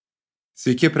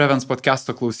Sveiki, Prevence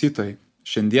Podcast'o klausytojai.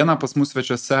 Šiandieną pas mus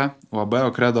svečiuose labai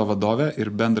Kredo vadovė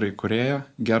ir bendrai įkūrėja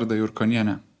Gerda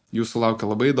Jurkonienė. Jūsų laukia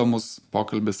labai įdomus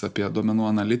pokalbis apie duomenų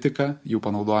analitiką, jų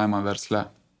panaudojimą versle.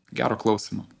 Gero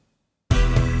klausimo.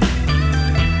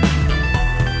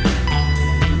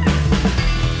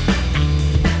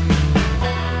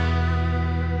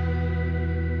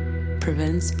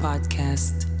 Prevence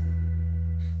Podcast.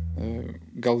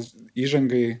 Gal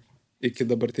įžangai iki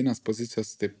dabartinės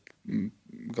pozicijos, taip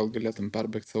gal galėtum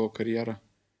perbėgti savo karjerą,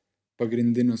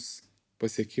 pagrindinius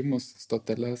pasiekimus,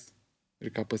 stoteles ir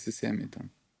ką pasisėmė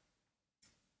ten.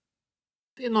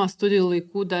 Tai nuo studijų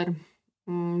laikų dar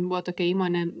buvo tokia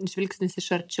įmonė žvilgsnis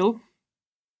iš arčiau.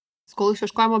 Skolų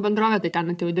išieškojimo bendrovė, tai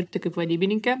ten atėjau dirbti kaip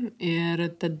vadybininkė ir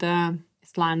tada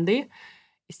Islandai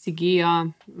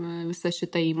įsigijo visą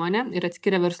šitą įmonę ir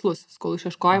atskiria verslus, skolų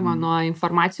išieškojimo nuo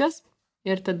informacijos.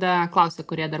 Ir tada klausė,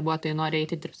 kurie darbuotojai nori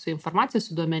eiti dirbti su informacija,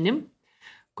 su duomenim,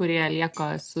 kurie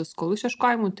lieka su skolų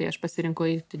išieškojimu. Tai aš pasirinkau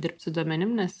eiti dirbti su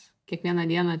duomenim, nes kiekvieną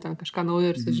dieną ten kažką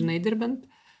naujo ir sužinai dirbant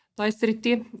toj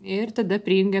srity. Ir tada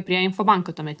prijungė prie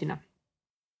Infobanko tuometinio.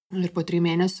 Ir po 3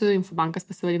 mėnesių Infobankas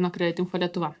pasivadino Kreditinfo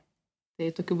Lietuva.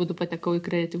 Tai tokiu būdu patekau į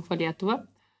Kreditinfo Lietuvą.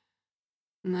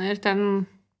 Na ir ten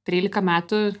 13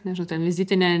 metų, nežinau, ten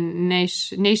vizitinė ne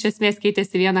iš esmės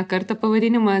keitėsi vieną kartą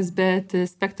pavadinimas, bet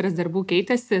spektras darbų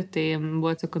keitėsi, tai buvo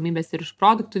atsakomybės ir iš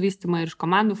produktų vystymą, ir iš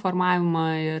komandų formavimą,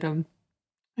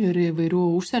 ir įvairių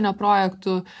užsienio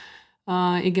projektų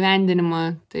įgyvendinimą.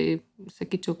 Tai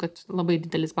sakyčiau, kad labai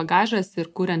didelis bagažas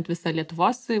ir kuriant visą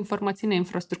Lietuvos informacinę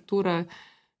infrastruktūrą,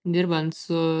 dirbant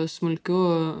su smulkiu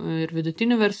ir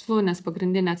vidutiniu verslu, nes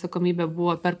pagrindinė atsakomybė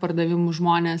buvo per pardavimų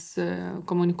žmonės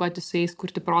komunikuoti su jais,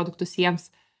 kurti produktus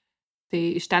jiems. Tai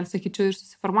iš ten, sakyčiau, ir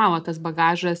susiformavo tas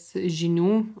bagažas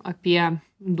žinių apie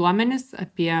duomenis,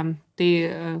 apie tai,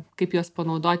 kaip juos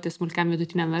panaudoti smulkiam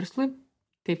vidutiniam verslui,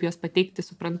 kaip juos pateikti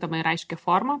suprantamą ir aiškią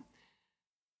formą.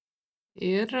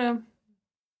 Ir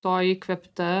to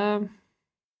įkvėpta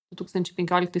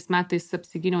 2015 metais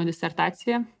apsigyniau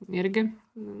disertaciją irgi.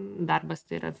 Darbas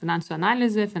tai yra finansų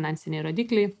analizė, finansiniai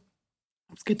rodikliai,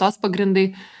 apskaitos pagrindai,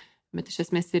 bet iš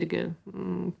esmės irgi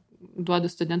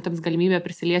duodu studentams galimybę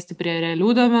prisiliesti prie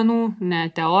realių duomenų, ne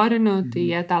teorinių, tai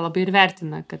jie tą labai ir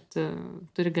vertina, kad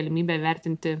turi galimybę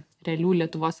vertinti realių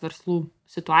Lietuvos verslų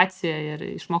situaciją ir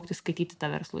išmokti skaityti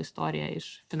tą verslo istoriją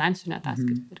iš finansinių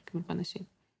ataskaitų ir panašiai.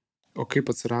 O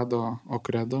kaip atsirado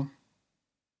Kredo?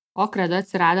 Kredo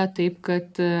atsirado taip,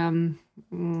 kad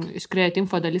iš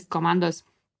Kreditinfo dalis komandos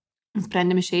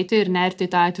nusprendėm išeiti ir nerti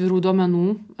tą atvirų duomenų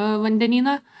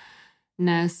vandenyną,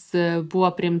 nes buvo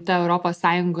priimta ES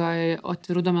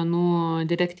atvirų duomenų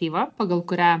direktyva, pagal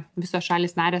kurią visos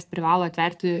šalys narės privalo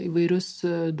atverti įvairius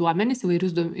duomenis,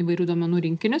 įvairių duomenų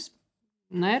rinkinius.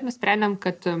 Na ir nusprendėm,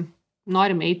 kad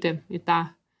norim eiti į tą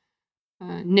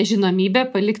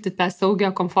nežinomybę, palikti tą saugią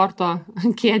komforto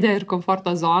kėdę ir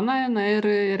komforto zoną, na ir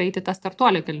eiti tą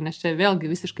startuolį kelią, nes čia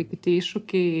vėlgi visiškai kiti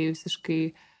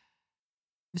iššūkiai,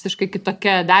 visiškai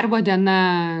kitokia darbo diena,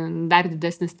 dar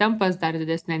didesnis tempas, dar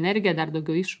didesnė energija, dar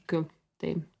daugiau iššūkių.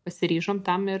 Tai pasiryžom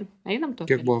tam ir einam to.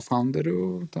 Kiek buvo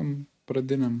founderių tam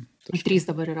pradiniam?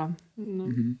 3 dabar yra.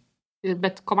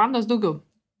 Bet komandos daugiau.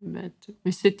 Bet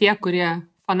visi tie, kurie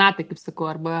fanatai, kaip sakau,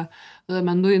 arba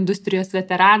duomenų industrijos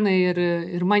veteranai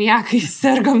ir maniakai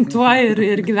sergam tuo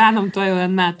ir gyvenam tuo jau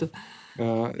metų.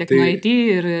 Tiek nuo IT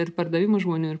ir pardavimų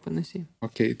žmonių ir panašiai.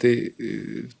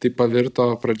 Tai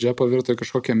pradžia pavirto į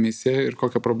kažkokią misiją ir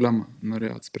kokią problemą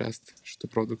norėjot spręsti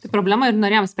šitų produktų? Tai problemą ir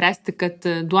norėjom spręsti, kad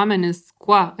duomenis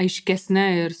kuo aiškesnė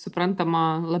ir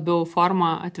suprantama labiau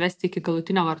forma atvesti iki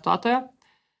galutinio vartotojo,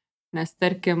 nes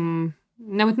tarkim,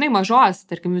 nebūtinai mažos,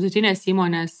 tarkim, vidutinės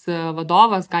įmonės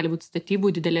vadovas, gali būti statybų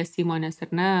didelės įmonės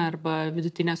ar ne, arba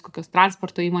vidutinės kokios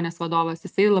transporto įmonės vadovas.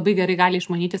 Jisai labai gerai gali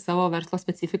išmanyti savo verslo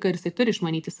specifiką ir jisai turi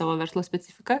išmanyti savo verslo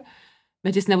specifiką,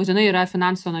 bet jis nebūtinai yra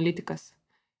finansų analitikas.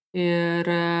 Ir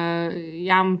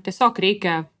jam tiesiog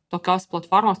reikia tokios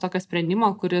platformos, tokio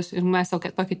sprendimo, ir mes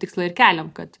tokį tikslą ir keliam,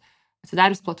 kad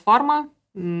atsidarius platformą,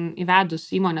 įvedus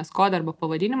įmonės kodą arba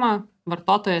pavadinimą,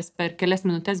 vartotojas per kelias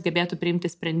minutės gebėtų priimti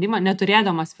sprendimą,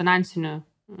 neturėdamas finansinių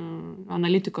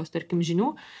analitikos, tarkim,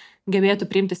 žinių, gebėtų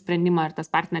priimti sprendimą, ar tas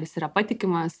partneris yra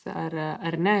patikimas,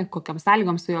 ar ne, kokiam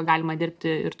sąlygom su juo galima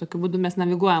dirbti ir tokiu būdu mes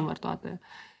naviguojam vartotoją.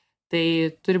 Tai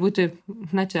turi būti,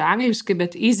 čia angliškai,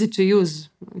 bet easy to use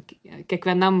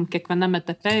kiekvienam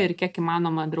etape ir kiek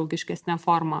įmanoma draugiškesnė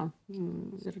forma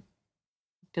ir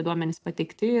tie duomenys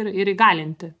pateikti ir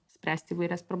įgalinti spręsti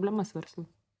įvairias problemas verslui.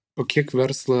 O kiek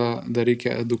verslą dar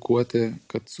reikia edukuoti,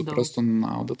 kad suprastų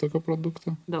naudą tokio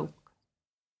produkto? Daug.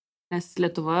 Nes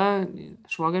Lietuva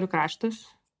švogerių kraštas,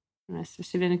 Mes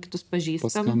visi vieni kitus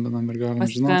pažįstam. Paskambinam ir galim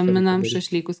Paskambinam,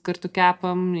 šašlykus kartu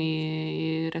kepam,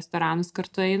 į restoranus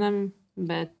kartu einam,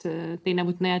 bet tai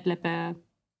nebūtinai atliepia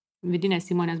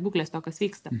vidinės įmonės būklės to, kas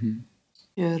vyksta.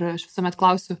 Ir aš visuomet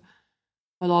klausiu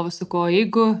vadovų, sakau,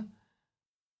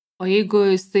 o jeigu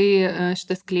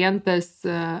šitas klientas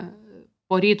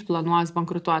poryt planuos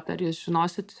bankrutuoti, ar jūs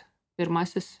žinosit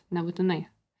pirmasis? Nebūtinai.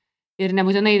 Ir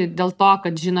nebūtinai dėl to,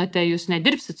 kad žinote, jūs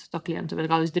nedirbsit su to klientu, bet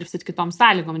gal jūs dirbsit kitom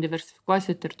sąlygom,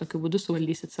 diversifikuosit ir tokiu būdu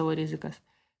suvaldysit savo rizikas.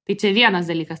 Tai čia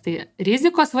vienas dalykas. Tai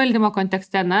rizikos valdymo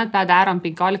kontekste, tą darom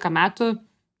 15 metų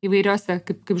įvairiose,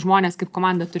 kaip žmonės, kaip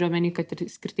komanda, turiu omeny, kad ir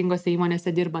skirtingose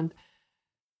įmonėse dirbant.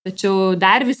 Tačiau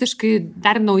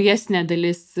dar naujesnė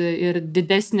dalis ir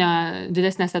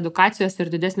didesnės edukacijos ir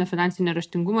didesnio finansinio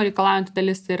raštingumo reikalaujantį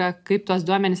dalis yra, kaip tuos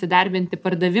duomenys įdarbinti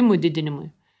pardavimų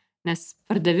didinimui. Nes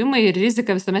pardavimai ir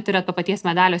rizika visuomet yra to paties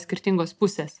medalio skirtingos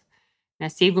pusės.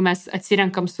 Nes jeigu mes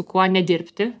atsirenkam su kuo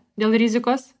nedirbti dėl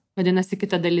rizikos, vadinasi,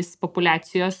 kita dalis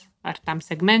populiacijos, ar tam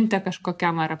segmente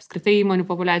kažkokiam, ar apskritai įmonių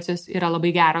populiacijos yra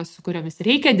labai geros, su kuriomis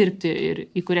reikia dirbti ir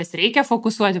į kurias reikia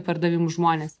fokusuoti pardavimų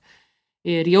žmonės.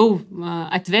 Ir jau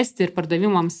atvesti ir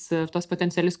pardavimams tos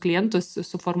potencialius klientus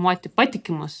suformuoti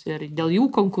patikimus ir dėl jų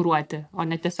konkuruoti, o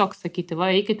ne tiesiog sakyti,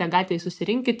 eikite gatvėje,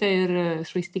 susirinkite ir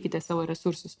švaistykite savo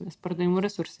resursus, nes pardavimų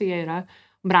resursai jie yra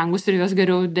brangus ir juos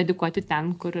geriau dedikuoti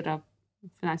ten, kur yra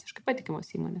finansiškai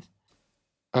patikimos įmonės.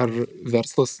 Ar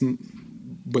verslas,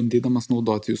 bandydamas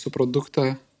naudoti jūsų produktą,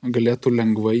 galėtų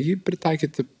lengvai jį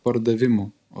pritaikyti pardavimų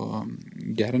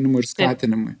gerinimui ir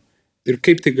skatinimui? Taip. Ir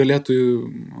kaip tai galėtų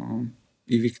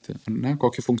įvykti, ar ne?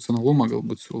 Kokį funkcionalumą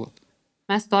galbūt siūlot?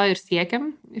 Mes to ir siekiam.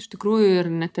 Iš tikrųjų ir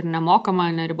net ir nemokama,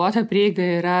 neribota prieiga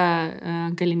yra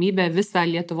galimybė visą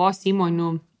Lietuvos įmonių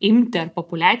imti ar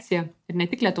populiaciją, ir ne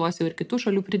tik Lietuvos, jau ir kitų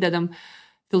šalių pridedam,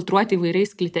 filtruoti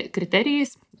įvairiais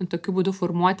kriterijais, tokiu būdu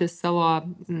formuoti savo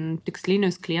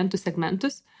tikslinius klientų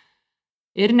segmentus.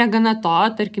 Ir negana to,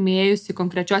 tarkim, įėjus į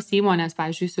konkrečios įmonės,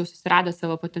 pavyzdžiui, jūs jau susiradę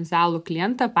savo potencialų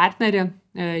klientą, partnerį,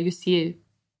 jūs jį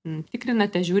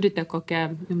tikrinate, žiūrite, kokie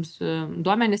jums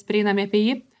duomenys prieinami apie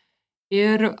jį.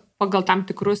 Ir pagal tam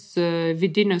tikrus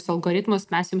vidinius algoritmus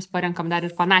mes jums parenkam dar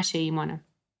ir panašią įmonę.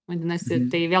 Vadinasi,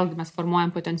 tai vėlgi mes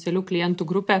formuojam potencialių klientų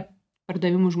grupę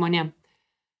pardavimų žmonėm.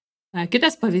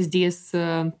 Kitas pavyzdys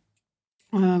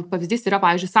yra,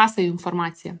 pavyzdžiui, sąsajų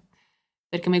informacija.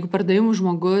 Tarkim, jeigu pardavimų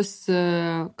žmogus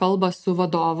kalba su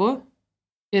vadovu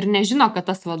ir nežino, kad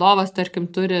tas vadovas, tarkim,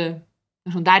 turi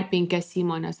dar 5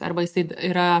 įmonės, arba jisai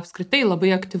yra apskritai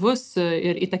labai aktyvus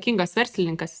ir įtakingas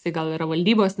verslininkas, jisai gal yra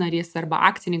valdybos narys arba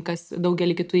akcininkas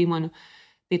daugelį kitų įmonių.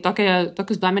 Tai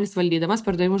tokius duomenys valdydamas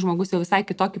pardavimų žmogus jau visai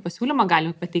kitokį pasiūlymą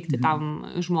galime pateikti tam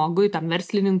žmogui, tam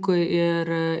verslininkui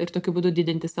ir tokiu būdu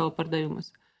didinti savo pardavimus.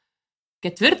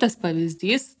 Ketvirtas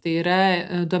pavyzdys tai yra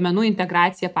duomenų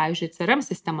integracija, pavyzdžiui, CRM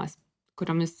sistemas,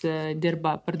 kuriomis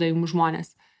dirba pardavimų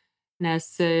žmonės. Nes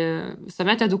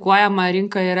visuomet edukuojama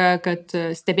rinka yra, kad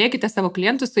stebėkite savo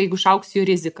klientus, jeigu išaugs jų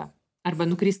rizika. Arba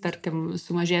nukrys, tarkim,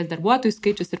 sumažėjęs darbuotojų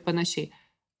skaičius ir panašiai.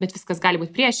 Bet viskas gali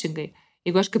būti priešingai.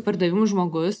 Jeigu aš kaip pardavimų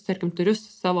žmogus, tarkim, turiu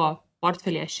savo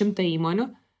portfelėje 100 įmonių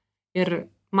ir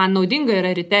man naudinga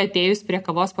yra ryte atėjus prie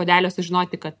kavos puodelio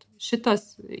sužinoti, kad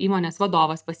šitos įmonės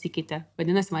vadovas pasikeitė.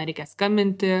 Vadinasi, man reikia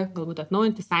skambinti, galbūt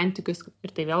atnaujinti santykius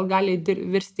ir tai vėl gali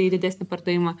virsti į didesnį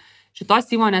pardavimą.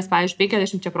 Šitos įmonės, pavyzdžiui,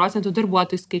 50%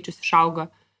 darbuotojų skaičius išauga.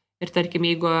 Ir tarkim,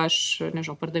 jeigu aš,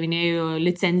 pardavinėju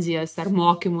licenzijas ar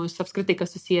mokymus, apskritai,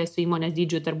 kas susijęs su įmonės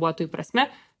dydžiu darbuotojų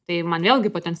prasme, tai man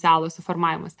vėlgi potencialo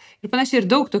suformavimas. Ir panašiai ir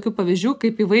daug tokių pavyzdžių,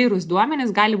 kaip įvairūs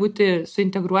duomenys gali būti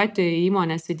suintegruoti į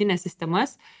įmonės vidinės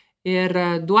sistemas ir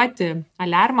duoti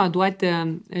aliarmą, duoti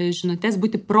žinutes,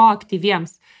 būti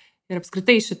proaktyviems. Ir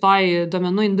apskritai šitoj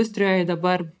duomenų industrijoje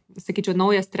dabar, sakyčiau,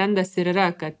 naujas trendas ir yra,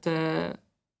 kad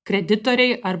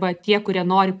kreditoriai arba tie, kurie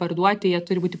nori parduoti, jie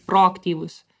turi būti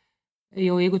proaktyvūs.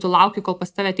 Jau jeigu tu lauki, kol pas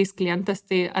tave ateis klientas,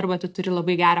 tai arba tu turi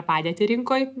labai gerą padėtį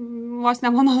rinkoje, vos ne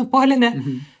monopolinę,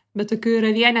 bet tokių yra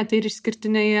vienetai ir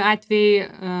išskirtiniai atvejai,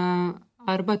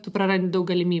 arba tu prarandi daug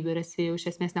galimybių ir esi jau iš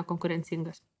esmės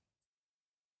nekonkurencingas.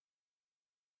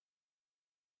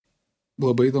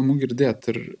 Labai įdomu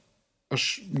girdėti ir aš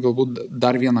galbūt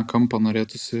dar vieną kampą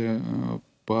norėtųsi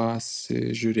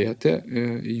pasižiūrėti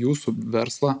į jūsų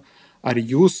verslą. Ar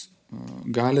jūs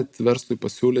galit verslui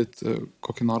pasiūlyti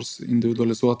kokį nors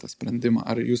individualizuotą sprendimą?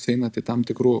 Ar jūs einate į tam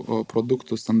tikrų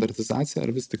produktų standartizaciją,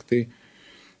 ar vis tik tai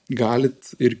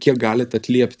galit ir kiek galit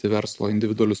atliepti verslo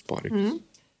individualius poreikius?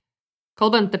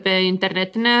 Kalbant apie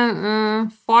internetinę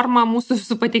formą mūsų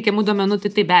visų pateikiamų duomenų,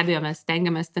 tai be abejo mes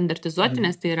stengiamės standartizuoti,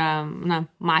 nes tai yra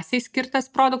masiai skirtas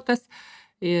produktas.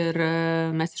 Ir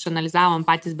mes išanalizavom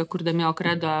patys bekurdami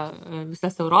Okredo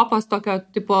visas Europos tokio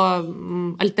tipo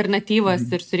alternatyvas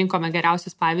ir surinkome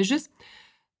geriausius pavyzdžius.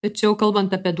 Tačiau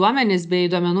kalbant apie duomenis bei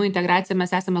duomenų integraciją,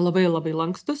 mes esame labai labai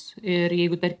lankstus. Ir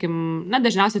jeigu, tarkim,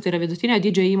 dažniausiai tai yra vidutinio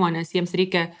dydžio įmonės, jiems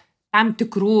reikia tam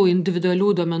tikrų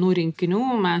individualių duomenų rinkinių,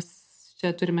 mes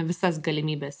čia turime visas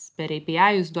galimybės per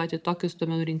API'us duoti tokius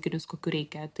duomenų rinkinius, kokiu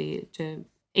reikia. Tai čia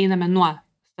einame nuo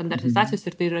standartizacijos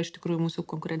ir tai yra iš tikrųjų mūsų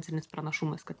konkurencinis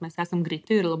pranašumas, kad mes esam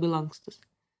greiti ir labai lankstus.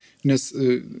 Nes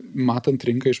matant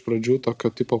rinką iš pradžių, tokio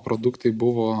tipo produktai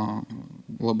buvo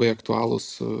labai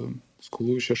aktualūs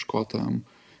skolų išieškotojam.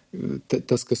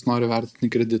 Tas, kas nori vertinti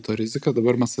kredito riziką,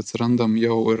 dabar mes atsirandam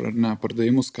jau ir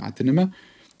pardavimų skatinime.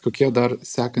 Kokie dar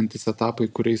sekantis etapai,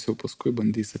 kuriais jau paskui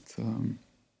bandysit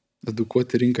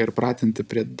edukuoti rinką ir pratinti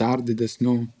prie dar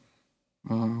didesnių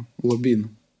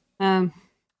lobynų?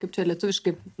 Kaip čia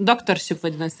lietuviškai, doctorship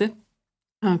vadinasi,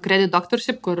 credit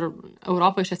doctorship, kur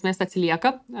Europa iš esmės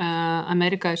atsilieka,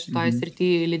 Amerika šitoje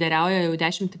srityje lyderiauja jau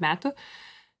 10 metų.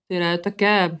 Tai yra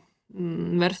tokia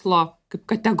verslo kaip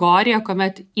kategorija,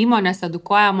 kuomet įmonės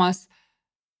edukuojamos,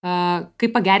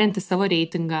 kaip pagerinti savo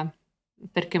reitingą.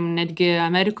 Tarkim, netgi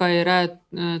Amerikoje yra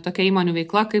tokia įmonių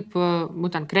veikla kaip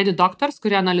būtent credit doctors,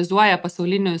 kurie analizuoja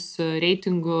pasaulinius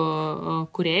reitingų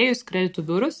kūrėjus, kreditų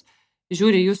biurus,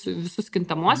 žiūri jūsų visus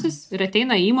kintamosius ir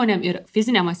ateina įmonėm ir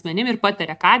fiziniam asmenim ir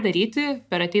pataria, ką daryti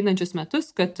per ateinančius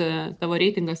metus, kad tavo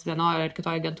reitingas vienoje ar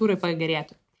kitoje agentūroje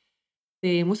pagerėtų.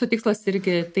 Tai mūsų tikslas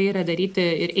irgi tai yra daryti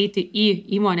ir eiti į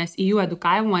įmonės, į jų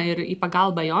edukavimą ir į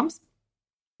pagalbą joms.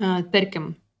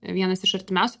 Tarkim, vienas iš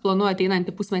artimiausių planų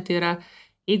ateinantį pusmetį yra,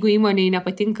 jeigu įmonei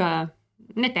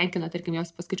netenkina, tarkim,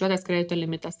 jos paskaičiuotas kredito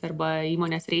limitas arba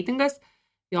įmonės reitingas,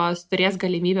 jos turės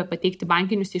galimybę pateikti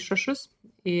bankinius išrašus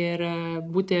ir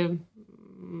būti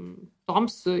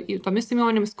tomis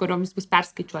įmonėmis, kuriomis bus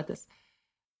perskaičiuotas.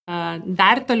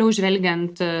 Dar toliau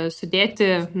žvelgiant, sudėti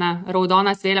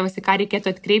raudonas vėliavas, į ką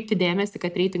reikėtų atkreipti dėmesį,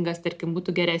 kad reitingas, tarkim,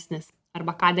 būtų geresnis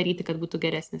arba ką daryti, kad būtų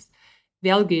geresnis.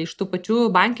 Vėlgi, iš tų pačių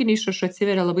bankinių išrašų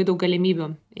atsiveria labai daug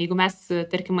galimybių. Jeigu mes,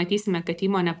 tarkim, matysime, kad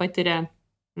įmonė patiria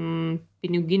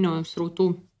piniginių srautų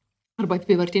arba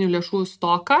apyvartinių lėšų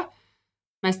stoką,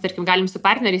 mes, tarkim, galim su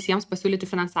partneriais jiems pasiūlyti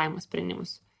finansavimo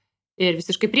sprendimus. Ir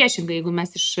visiškai priešingai, jeigu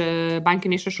mes iš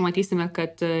bankinių išrašų matysime,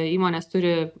 kad įmonės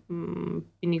turi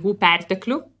pinigų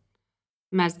perteklių,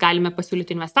 mes galime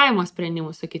pasiūlyti investavimo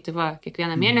sprendimus, sakyti,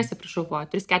 kiekvieną mėnesį, prašau,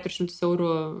 300-400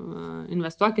 eurų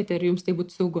investuokite ir jums tai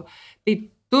būtų saugu. Tai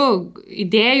tų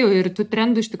idėjų ir tų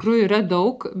trendų iš tikrųjų yra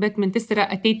daug, bet mintis yra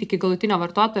ateiti iki galutinio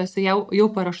vartotojo su jau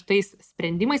paruoštais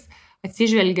sprendimais,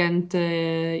 atsižvelgiant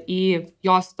į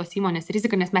jos tos įmonės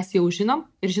riziką, nes mes jau žinom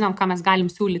ir žinom, ką mes galim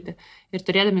siūlyti. Ir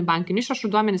turėdami bankinių išrašų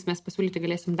duomenis mes pasiūlyti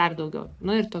galėsim dar daugiau.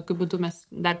 Ir tokiu būdu mes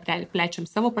dar plečiam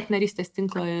savo partnerystės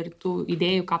tinklą ir tų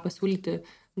idėjų, ką pasiūlyti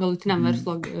galutiniam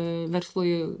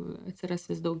verslui atsiras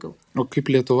vis daugiau. O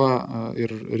kaip Lietuva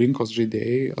ir rinkos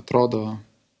žaidėjai atrodo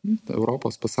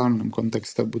Europos pasauliniam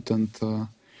kontekste būtent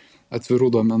atvirų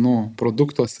duomenų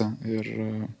produktuose ir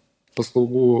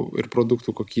paslaugų ir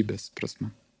produktų kokybės prasme?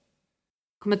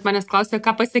 Kuomet manęs klausė,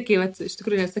 ką pasiekė, iš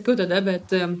tikrųjų nesakiau tada,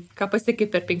 bet ką pasiekė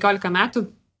per 15 metų,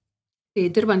 tai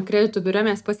dirbant kreditų biure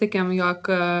mes pasiekėm, jog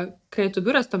kreditų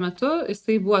biuras tuo metu,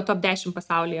 jisai buvo top 10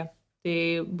 pasaulyje. Tai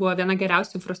buvo viena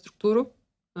geriausių infrastruktūrų,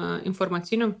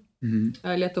 informacinių.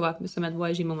 Lietuva visuomet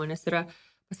buvo žymama, nes yra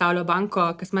Pasaulio banko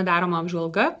kasmet daroma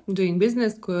apžvalga, Doing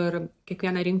Business, kur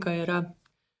kiekviena rinka yra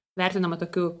vertinama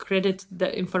tokiu Credit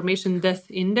Information Desk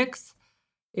Index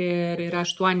ir yra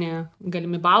 8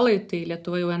 galimi balai, tai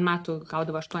Lietuva jau N metų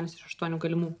gaudavo 8 iš 8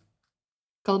 galimų.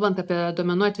 Kalbant apie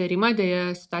duomenų atvėrimą,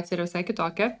 dėja situacija yra visai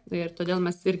kitokia ir todėl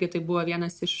mes irgi tai buvo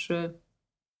vienas iš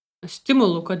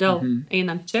stimulų, kodėl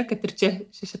einam čia, kad ir čia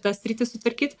šitą sritį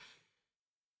sutvarkyti.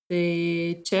 Tai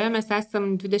čia mes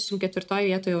esam 24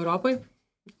 vietoje Europoje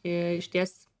ir iš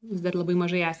ties vis dar labai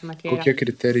mažai esame atvėrę. Kokie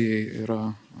kriterijai yra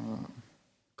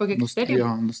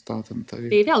nustatant? Tai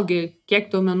vėlgi,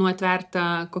 kiek duomenų atverta,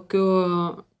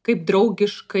 kaip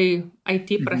draugiškai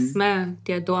IT prasme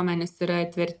tie duomenys yra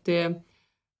atverti.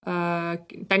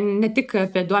 Ten ne tik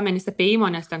apie duomenys apie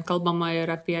įmonės, ten kalbama ir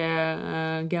apie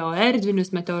geoerdvinius,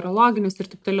 meteorologinius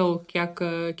ir taip toliau,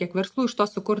 kiek verslų iš to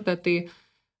sukurta, tai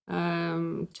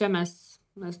čia mes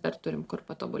dar turim kur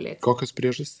patobulėti. Kokios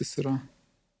priežastys yra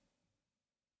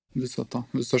viso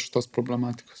šitos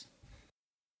problematikos?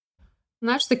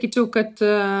 Aš sakyčiau, kad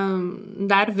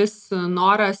dar vis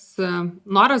noras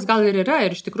gal ir yra,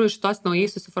 ir iš tikrųjų šitos naujai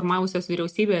susiformavusios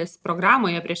vyriausybės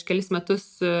programoje prieš kelis metus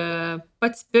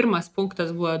pats pirmas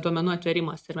punktas buvo duomenų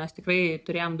atverimas ir mes tikrai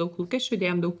turėjom daug lūkesčių,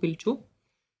 dėjom daug vilčių.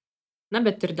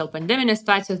 Bet ir dėl pandeminės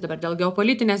situacijos, dabar dėl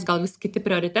geopolitinės, gal vis kiti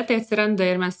prioritetai atsiranda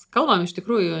ir mes kalbam iš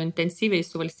tikrųjų intensyviai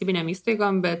su valstybinėm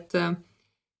įstaigom, bet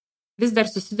vis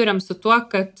dar susiduriam su tuo,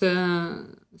 kad,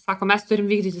 sako, mes turim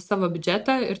vykdyti savo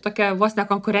biudžetą ir tokia vos ne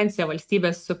konkurencija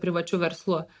valstybės su privačiu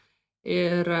verslu.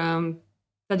 Ir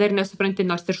tada ir nesupranti,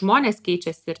 nors ir žmonės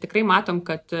keičiasi ir tikrai matom,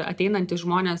 kad ateinantys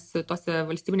žmonės tose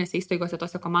valstybinėse įstaigose,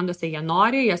 tose komandose, jie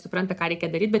nori, jie supranta, ką reikia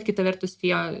daryti, bet kita vertus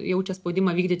jie jaučia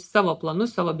spaudimą vykdyti savo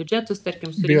planus, savo biudžetus,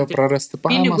 tarkim, surinkti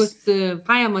pinigus,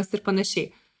 pajamas ir panašiai.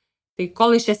 Tai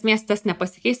kol iš esmės tas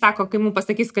nepasikeis, sako, kai mums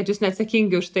pasakys, kad jūs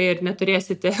neatsakingi už tai ir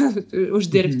neturėsite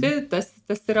uždirbti,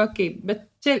 tas yra ok. Bet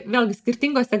čia vėlgi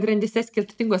skirtingose grandyse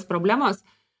skirtingos problemos,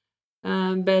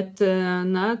 bet,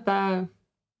 ta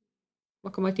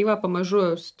lokomotyvą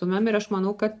pamažu stumiam ir aš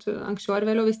manau, kad anksčiau ar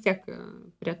vėliau vis tiek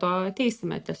prie to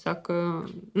ateisime. Tiesiog,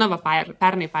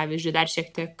 pernai, pavyzdžiui, dar šiek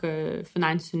tiek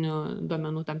finansinių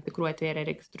duomenų tam tikrų atvėrė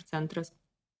registrų centras.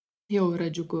 Jau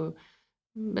yra džiugu,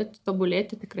 bet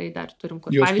tobulėti tikrai dar turim.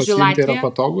 Jūs pasiimti yra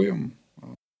patogu jums?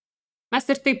 Mes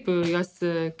ir taip, jos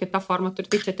kita forma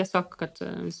turi, tai čia tiesiog, kad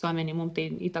visuomeniai mums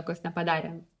tai įtakos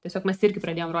nepadarė. Tiesiog mes irgi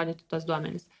pradėjom rodyti tos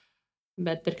duomenys.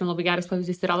 Bet, tarkim, labai geras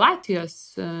pavyzdys yra Latvijos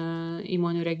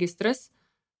įmonių registras.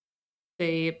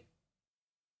 Tai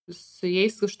su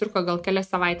jais užtruko gal kelias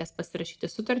savaitės pasirašyti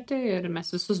sutartį ir mes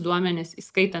visus duomenis,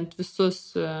 įskaitant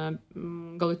visus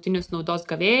galutinius naudos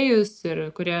gavėjus, ir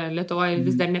kurie Lietuvoje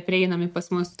vis dar neprieinami pas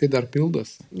mus. Tai dar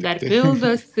pildosi.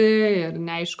 Pildosi ir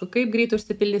neaišku, kaip greit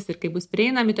užsipildys ir kaip bus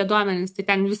prieinami tie duomenys. Tai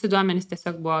ten visi duomenys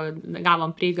tiesiog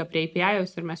gavom prieigą prie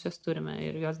API-us ir mes juos turime.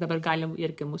 Ir juos dabar galim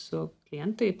irgi mūsų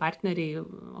klientai, partneriai,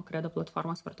 Credo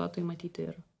platformos vartotojai matyti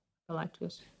ir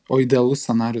Latvijos. O idealus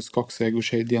scenarius koks, jeigu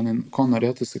šiai dienai, ko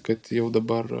norėtųsi, kad jau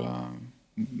dabar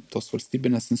tos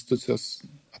valstybinės institucijos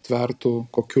atvertų,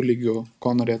 kokiu lygiu,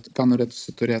 ką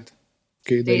norėtųsi turėti?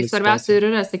 Tai svarbiausia ir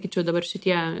yra, sakyčiau, dabar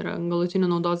šitie yra galutinių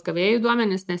naudos gavėjų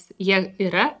duomenys, nes jie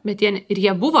yra, bet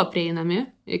jie buvo prieinami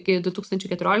iki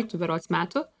 2014 berods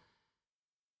metų.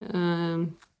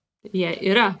 Jie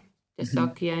yra.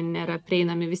 Tiesiog jie nėra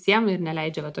prieinami visiems ir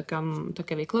neleidžia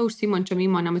tokia veikla užsiimančiom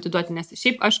įmonėm atiduoti, nes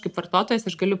šiaip aš kaip vartotojas,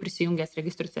 aš galiu prisijungęs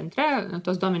registrų centre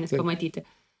tos duomenys pamatyti.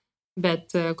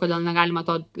 Bet kodėl negalima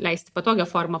to leisti patogią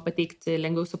formą pateikti,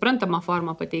 lengviau suprantamą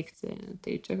formą pateikti,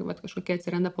 tai čia kažkokie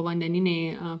atsiranda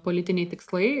povandeniniai politiniai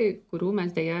tikslai, kurių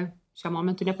mes dėja šiam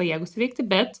momentu nepajėgus veikti,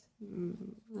 bet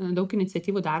daug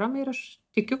iniciatyvų darome ir aš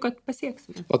tikiu, kad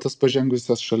pasieksime. O tas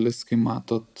pažengusias šalis, kai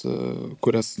matot,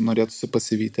 kurias norėtųsi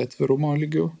pasivyti atvirumo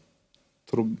lygių,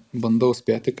 bandau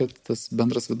spėti, kad tas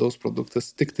bendras vidaus produktas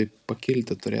tik taip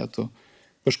pakilti turėtų.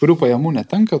 Kažkurių pajamų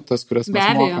netenka, tas, kurias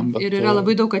mes mokam. Bet ir yra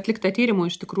labai daug atlikta tyrimų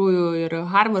iš tikrųjų ir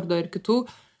Harvardo ir kitų,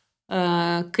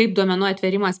 kaip duomenų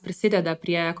atverimas prisideda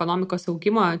prie ekonomikos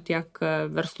augimo, tiek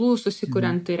verslų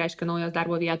susikuriant, tai reiškia naujos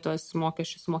darbo vietos,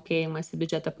 mokesčių sumokėjimas,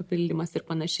 biudžetą papildymas ir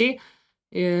panašiai.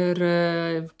 Ir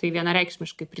tai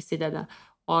vienareikšmiškai prisideda.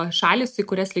 O šalis, į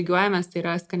kurias lygiuojamės, tai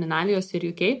yra Skandinavijos ir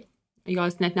UK,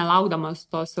 jos net nelaukdamas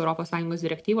tos ES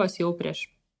direktyvos jau prieš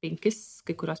 5,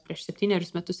 kai kurios prieš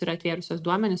 7 metus yra atvėrusios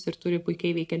duomenis ir turi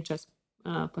puikiai veikiančias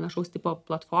panašaus tipo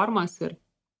platformas ir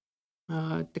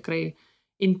tikrai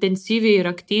intensyviai ir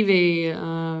aktyviai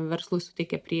verslui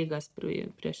suteikia prieigas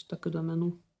prie šitokių duomenų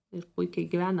ir puikiai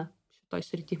gyvena šitoj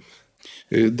srity.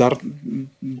 Dar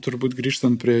turbūt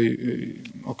grįžtant prie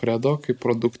Credo kaip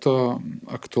produkto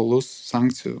aktualus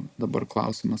sankcijų dabar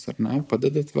klausimas, ar ne?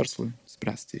 Padedat verslui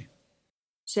spręsti?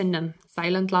 Šiandien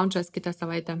silent launchas, kitą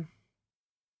savaitę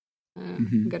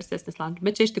garsesnis launch.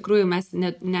 Bet čia iš tikrųjų mes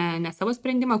ne savo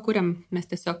sprendimą kuriam, mes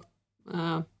tiesiog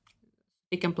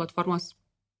teikiam platformos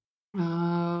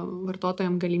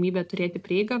vartotojams galimybę turėti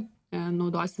prieigą,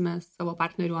 naudosime savo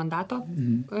partnerių andato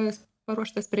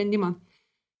paruoštą sprendimą.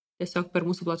 Tiesiog per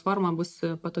mūsų platformą bus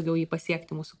patogiau jį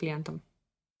pasiekti mūsų klientam.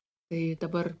 Tai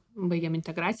dabar baigiam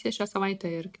integraciją šią savaitę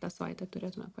ir kitą savaitę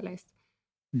turėtume paleisti.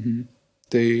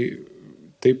 Tai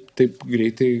taip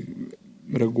greitai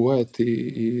reaguojat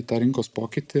į tą rinkos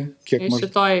pokytį?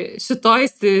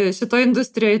 Šitoj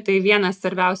industrijoje tai vienas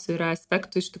svarbiausių yra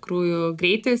aspektų iš tikrųjų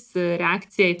greitis,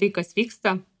 reakcija į tai, kas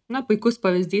vyksta. Puikus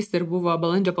pavyzdys ir buvo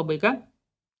balandžio pabaiga,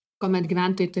 kuomet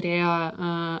gyventojai turėjo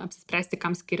apsispręsti,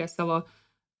 kam skiria savo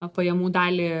pajamų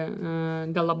dalį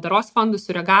dėl labdaros fondų,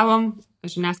 sureagavom,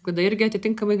 žiniasklaida irgi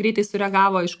atitinkamai greitai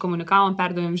sureagavo, iškomunikavom,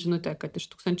 perdavėm žinutę, kad iš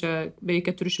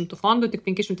 1400 fondų tik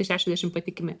 560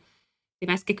 patikimi. Tai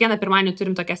mes kiekvieną pirmadienį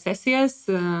turim tokias sesijas,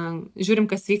 žiūrim,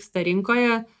 kas vyksta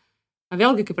rinkoje,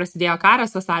 Vėlgi, kai prasidėjo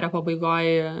karas vasario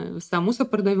pabaigoje, visa mūsų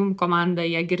pardavimų komanda,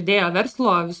 jie girdėjo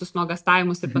verslo visus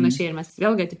nuogastavimus ir panašiai, ir mes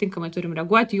vėlgi atitinkamai turim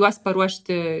reaguoti, juos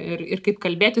paruošti ir kaip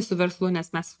kalbėti su verslu,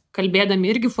 nes mes kalbėdami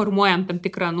irgi formuojam tam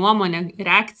tikrą nuomonę,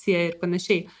 reakciją ir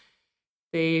panašiai.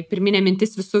 Tai pirminė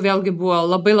mintis visų vėlgi buvo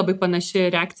labai labai panaši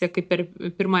reakcija kaip per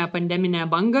pirmąją pandeminę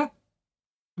bangą.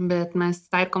 Bet mes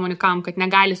tą ir komunikavom, kad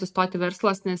negali sustoti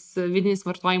verslas, nes vidinis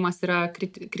vartojimas yra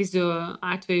krizių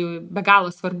atveju be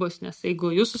galo svarbus, nes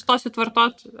jeigu jūs sustosit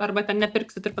vartot arba ten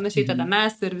nepirksit ir panašiai, tada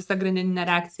mes ir visa grandininė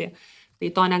reakcija.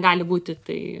 Tai to negali būti.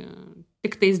 Tai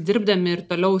tik tais dirbdami ir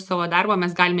toliau savo darbą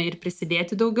mes galime ir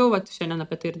prisidėti daugiau. Vat šiandien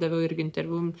apie tai ir daviau irgi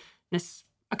interviu, nes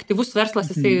aktyvus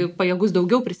verslas, jisai pajėgus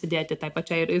daugiau prisidėti tai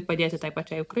pačiai ir padėti tai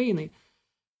pačiai Ukrainai.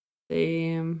 Tai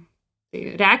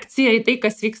reakcija į tai,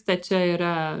 kas vyksta čia,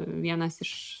 yra vienas iš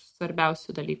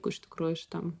svarbiausių dalykų iš tikrųjų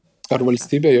šitam. Ar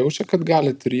valstybė jaučia, kad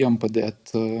galit ir jiem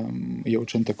padėti,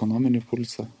 jaučiant ekonominį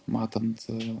pulsą, matant?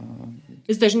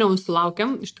 Vis dažniau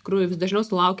sulaukiam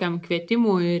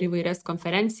kvietimų ir įvairias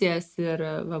konferencijas ir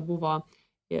buvo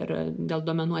ir dėl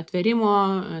duomenų atvėrimo,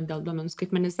 dėl duomenų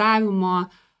skaitmenizavimo,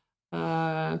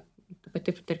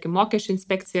 pati, tarkim, mokesčių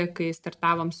inspekcija, kai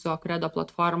startavom su Kredo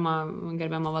platforma,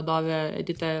 gerbiama vadovė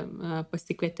Edita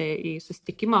pasikvietė į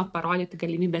susitikimą, parodyti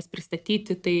galimybės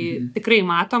pristatyti, tai tikrai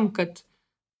matom, kad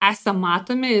esam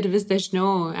matomi ir vis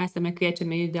dažniau esame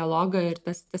kviečiami į dialogą ir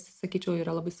tas sakyčiau,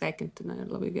 yra labai sveikintina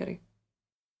ir labai gerai.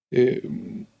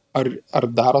 Ar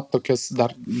darot tokias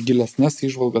dar gilesnės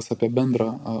įžvalgas apie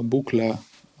bendrą būklę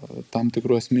tam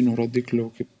tikrų esminių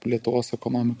rodiklių kaip Lietuvos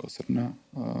ekonomikos, ar ne?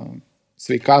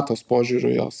 Sveikatos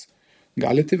požiūriu jos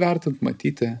galite įvertinti,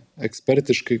 matyti,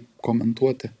 ekspertiškai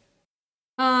komentuoti?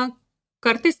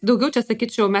 Kartais daugiau čia,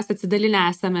 sakyčiau, mes atsidalinę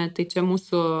esame, tai čia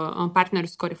mūsų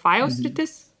partnerių Scorifyaus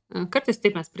sritis. Kartais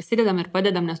taip mes prisidedam ir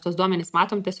padedam, nes tos duomenys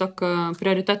matom, tiesiog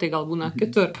prioritetai gal būna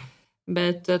kitur.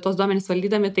 Bet tos duomenys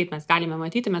valdydami taip mes galime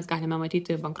matyti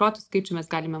bankrotų skaičių, mes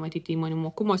galime matyti įmonių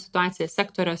mokumo situaciją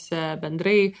sektoriuose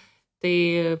bendrai.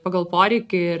 Tai pagal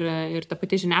poreikį ir ta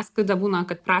pati žiniasklaida būna,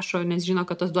 kad prašo, nes žino,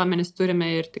 kad tos duomenys turime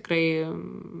ir tikrai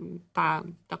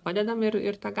tą padedam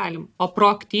ir tą galim. O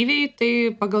proaktyviai tai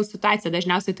pagal situaciją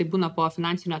dažniausiai tai būna po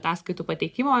finansinių ataskaitų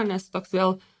pateikimo, nes toks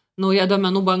vėl nauja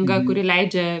duomenų banga, kuri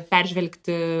leidžia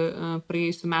peržvelgti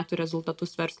praėjusių metų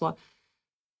rezultatus verslo.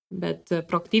 Bet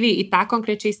proaktyviai į tą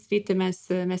konkrečiai sritį mes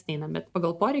neinam, bet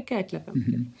pagal poreikį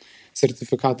atliepiam.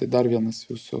 Sertifikatai dar vienas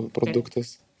jūsų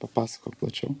produktas. Papasakok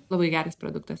plačiau. Labai geras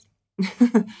produktas.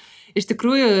 Iš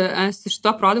tikrųjų, su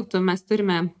šito produktu mes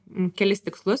turime kelis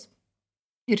tikslus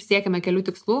ir siekiame kelių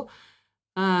tikslų.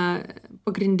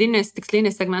 Pagrindinis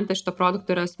tikslinis segmentas šito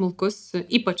produkto yra smulkus,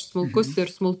 ypač smulkus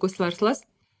ir smulkus verslas.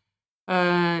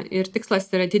 Ir tikslas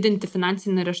yra didinti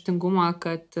finansinį raštingumą,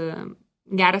 kad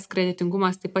geras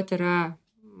kreditingumas taip pat yra,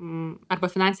 arba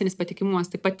finansinis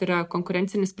patikimumas taip pat yra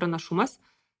konkurencinis pranašumas.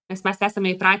 Nes mes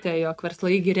esame įpratę, jog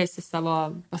verslai giriasi savo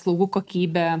paslaugų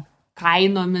kokybę,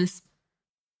 kainomis,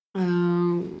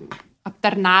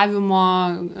 aptarnavimo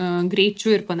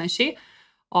greičiu ir panašiai,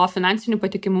 o finansinių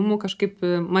patikimumų kažkaip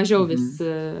mažiau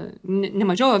ne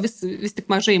mažiau, o vis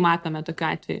tik mažai matome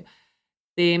tokiu atveju.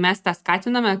 Tai mes tą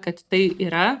skatiname, kad tai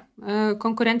yra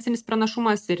konkurencinis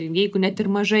pranašumas ir jeigu net ir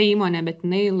maža įmonė, bet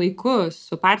jinai laiku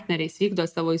su partneriais vykdo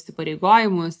savo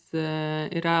įsipareigojimus,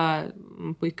 yra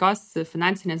puikios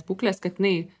finansinės būklės, kad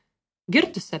jinai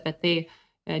girtųsi apie tai,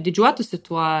 didžiuotųsi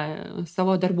tuo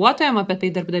savo darbuotojams, apie tai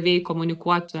darbdaviai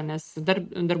komunikuotų, nes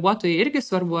darbuotojai irgi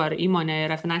svarbu, ar įmonė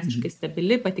yra finansiškai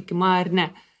stabili, patikima ar ne.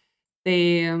 Tai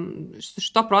su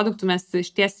šito produktu mes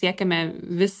išties siekiame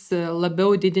vis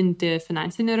labiau didinti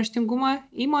finansinį raštingumą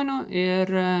įmonių ir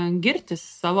girtis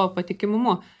savo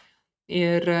patikimumu.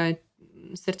 Ir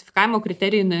sertifikavimo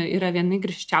kriterijai yra vieni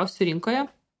griežčiausių rinkoje.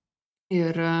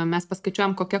 Ir mes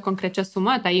paskaičiuojam, kokia konkrečia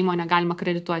suma tą įmonę galima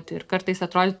kredituoti. Ir kartais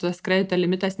atrodytų tas kredito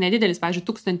limitas nedidelis, pavyzdžiui,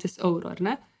 1000 eurų, ar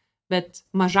ne? Bet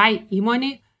mažai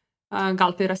įmoniai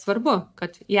gal tai yra svarbu,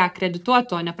 kad ją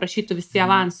kredituotų, o neprašytų visi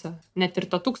avanso, net ir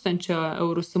to 1000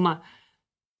 eurų suma.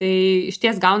 Tai iš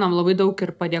ties gaunam labai daug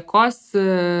ir padėkos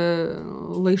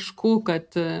laiškų,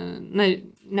 kad,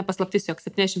 nepaslaptis, jog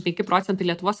 75%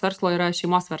 Lietuvos verslo yra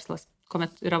šeimos verslas,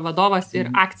 kuomet yra vadovas ir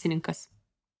akcininkas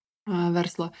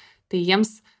verslo. Tai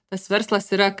jiems tas verslas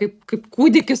yra kaip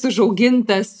kūdikis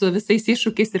užaugintas su visais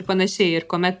iššūkiais ir panašiai. Ir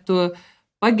kuomet tu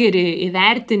pagiri,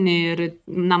 įvertini ir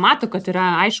mato, kad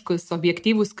yra aiškus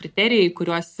objektyvūs kriterijai,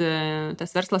 kuriuos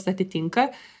tas verslas atitinka,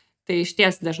 tai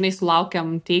išties dažnai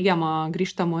sulaukiam teigiamo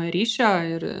grįžtamojo ryšio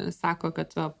ir sako,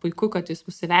 kad puiku, kad jūs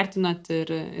mus įvertinot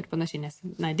ir panašiai. Nes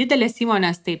didelės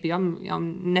įmonės taip, jom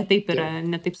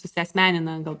netaip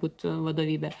susiasmenina galbūt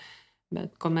vadovybė.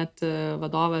 Bet kuomet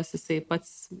vadovas, jisai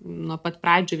pats nuo pat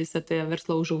pradžių visą tai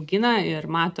verslą užaugina ir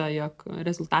mato, jog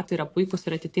rezultatai yra puikus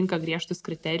ir atitinka griežtus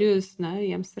kriterijus,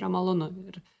 jiems yra malonu.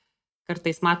 Ir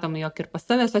kartais matom, jog ir pas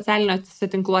save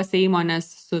socialiniuose tinkluose įmonės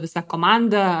su visa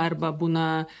komanda arba būna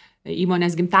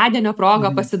įmonės gimtadienio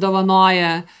proga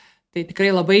pasidovanoja. Tai tikrai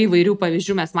labai įvairių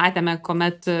pavyzdžių mes matėme,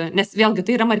 kuomet, nes vėlgi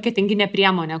tai yra marketinginė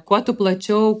priemonė. Kuo tu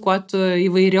plačiau, kuo tu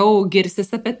įvairiau girsis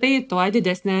apie tai, tuo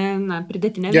didesnė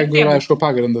pridėtinė vertė. Jeigu yra aišku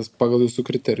pagrindas pagal jūsų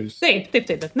kriterijus. Taip,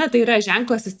 bet tai yra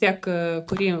ženklas vis tiek,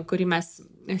 kurį mes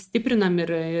stiprinam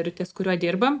ir ties kuriuo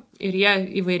dirbam. Ir jie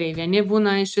įvairiai. Vieni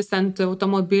būna iš vis ant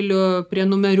automobilių prie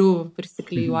numerių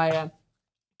prisiklijuoja.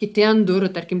 Kiti ant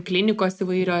durų, tarkim, klinikos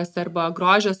įvairios arba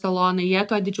grožio salonai, jie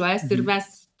tuo didžiuojasi ir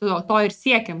mes to ir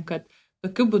siekiam, kad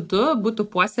tokiu būdu būtų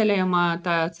puoselėjama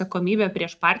ta atsakomybė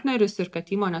prieš partnerius ir kad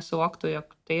įmonė suvoktų,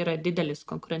 jog tai yra didelis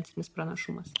konkurencinis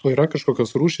pranašumas. O yra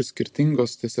kažkokios rūšys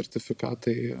skirtingos, tie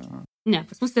sertifikatai? Ne,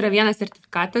 pas mus yra vienas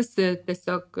sertifikatas,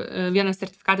 tiesiog vienas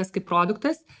sertifikatas kaip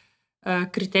produktas.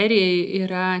 Kriterijai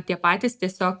yra tie patys,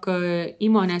 tiesiog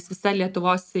įmonės, visa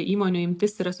Lietuvos įmonių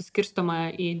imtis yra suskirstoma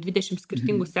į 20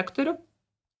 skirtingų sektorių,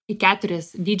 į 4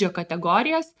 dydžio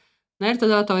kategorijas. Ir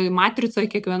tada toj matricoje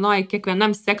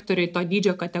kiekvienam sektoriui to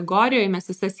dydžio kategorijoje mes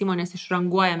visas įmonės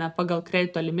išranguojame pagal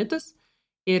kredito limitus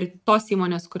ir tos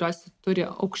įmonės, kurios turi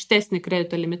aukštesnį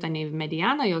kredito limitą nei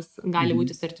medianą, jos gali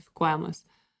būti sertifikuojamos.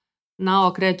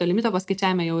 O kredito limito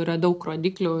paskaičiavime jau yra daug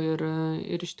rodiklių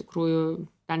ir iš tikrųjų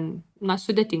ten,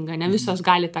 sudėtinga, ne visos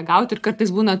gali tą gauti ir kartais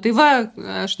būna, tai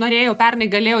aš norėjau, pernai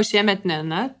galėjau, šiemet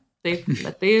ne, Taip,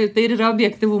 bet tai ir yra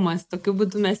objektyvumas. Tokiu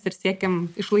būdu mes ir siekiam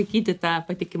išlaikyti tą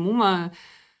patikimumą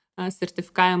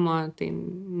sertifikavimo. Tai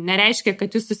nereiškia,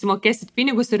 kad jūs susimokėsit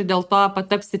pinigus ir dėl to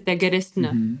patapsite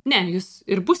geresni. Ne, jūs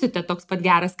ir būsite toks pat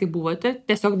geras, kaip buvote.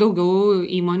 Tiesiog daugiau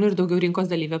įmonių ir daugiau rinkos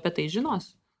dalyvių apie tai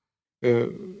žinos.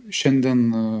 Šiandien,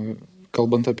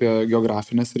 kalbant apie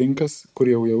geografinės rinkas, kur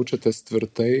jau jaučiatės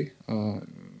tvirtai,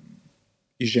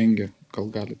 įžengę,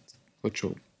 gal galit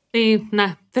plačiau. Tai,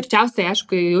 tvirčiausiai,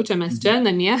 aišku, jaučiamės čia,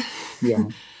 namie. Yeah.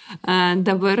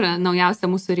 Dabar naujausia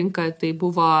mūsų rinka tai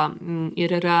buvo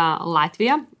ir yra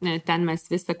Latvija. Ten mes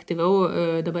vis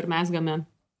aktyviau dabar mezgame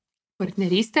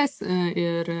partnerystės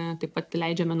ir taip pat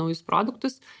leidžiame naujus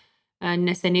produktus.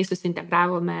 Neseniai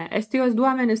susintegravome Estijos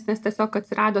duomenis, nes tiesiog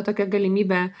atsirado tokia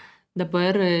galimybė.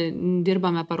 Dabar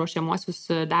dirbame paruošiamuosius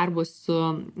darbus su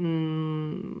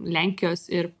Lenkijos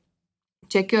ir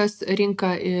Čekijos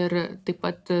rinką ir taip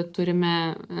pat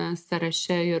turime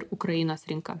sąraše ir Ukrainos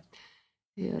rinką.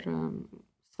 Ir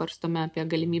svarstome apie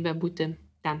galimybę būti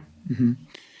ten.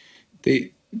 Tai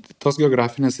tos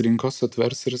geografinės rinkos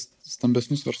atvers ir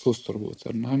stambesnius verslus turbūt,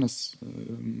 ar ne? Nes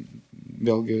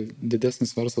vėlgi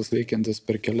didesnis verslas veikiantis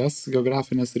per kelias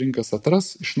geografinės rinkas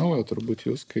atras iš naujo turbūt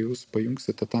jūs, kai jūs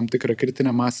pajungsite tam tikrą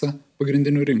kritinę masę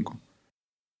pagrindinių rinkų.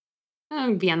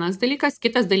 Vienas dalykas.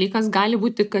 Kitas dalykas gali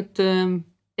būti, kad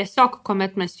tiesiog,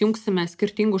 kuomet mes jungsime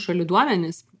skirtingų šalių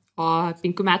duomenis, o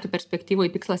 5 metų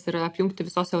perspektyvoje tikslas yra apjungti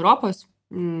visos Europos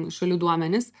šalių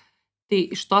duomenis, tai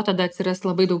iš to tada atsiras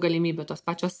labai daug galimybių, tos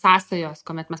pačios sąsajos,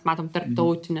 kuomet mes matom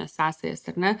tarptautinės sąsajas,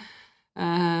 ar ne?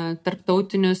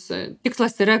 Tarptautinius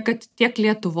tikslas yra, kad tiek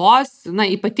Lietuvos,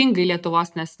 ypatingai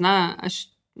Lietuvos, nes, aš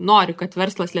noriu, kad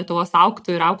verslas Lietuvos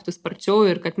augtų ir augtų sparčiau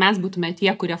ir kad mes būtume tie,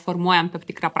 kurie formuojam tam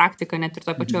tikrą praktiką net ir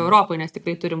toje pačioje Europoje, nes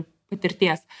tikrai turim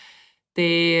patirties. Tai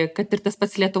kad ir tas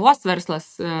pats Lietuvos verslas,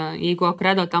 jeigu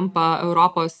Credo tampa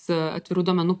Europos atvirų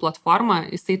duomenų platforma,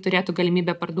 jisai turėtų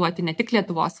galimybę parduoti ne tik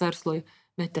Lietuvos verslui,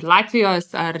 bet ir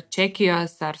Latvijos, ar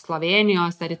Čekijos, ar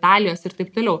Slovenijos, ar Italijos ir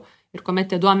taip toliau. Ir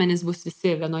kuomet tie duomenys bus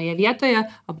visi vienoje vietoje,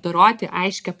 apdoroti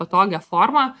aiškią, patogią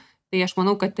formą, tai aš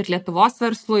manau, kad ir Lietuvos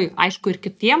verslui, aišku ir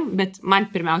kitiem, bet man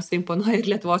pirmiausia imponuoja ir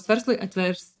Lietuvos verslui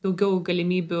atvers daugiau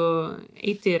galimybių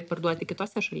eiti ir parduoti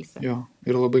kitose šalyse. Jo,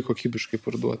 ir labai kokybiškai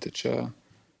parduoti čia.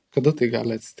 Kada tai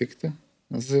gali atsitikti?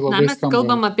 Mes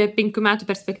kalbam apie 5 metų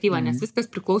perspektyvą, nes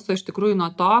viskas priklauso iš tikrųjų nuo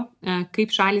to,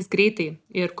 kaip šalis greitai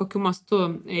ir kokiu mastu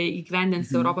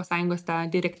įgyvendins ES tą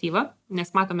direktyvą,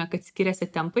 nes matome, kad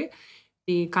skiriasi tempai.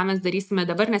 Tai ką mes darysime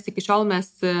dabar, nes iki šiol mes,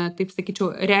 taip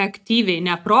sakyčiau, reaktyviai,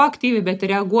 ne proaktyviai, bet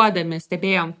reaguodami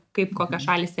stebėjom, kaip kokia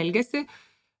šalis elgiasi.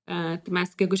 Tai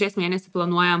mes gegužės mėnesį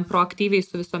planuojam proaktyviai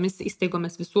su visomis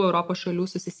įstaigomis visų Europos šalių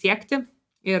susisiekti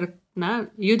ir,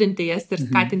 judinti jas ir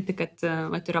skatinti, kad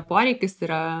yra poreikis,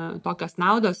 yra tokios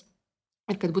naudos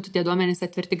ir kad būtų tie duomenys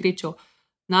atverti greičiau.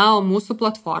 O mūsų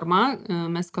platforma,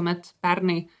 mes kuomet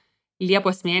pernai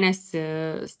Liepos mėnesį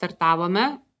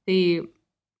startavome, tai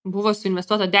buvo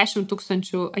suinvestuota 10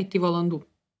 000 IT valandų.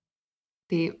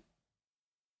 Tai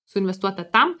suinvestuota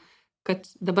tam, kad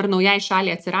dabar naujai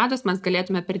šaliai atsiradus mes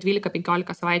galėtume per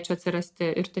 12-15 savaičių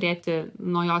atsirasti ir turėti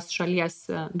naujos šalies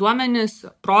duomenis,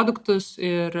 produktus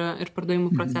ir pardavimų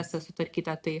procesą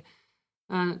sutvarkytą. Tai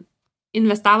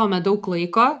investavome daug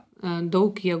laiko,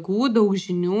 daug jėgų, daug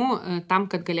žinių tam,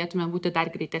 kad galėtume būti dar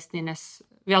greitesni, nes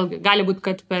vėlgi gali būti,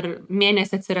 kad per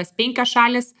mėnesį atsiras 5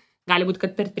 šalis, gali būti,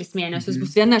 kad per 3 mėnesius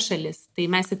bus 1 šalis. Tai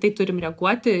mes į tai turim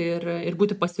reaguoti ir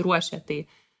būti pasiruošę. Tai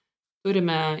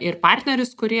turime ir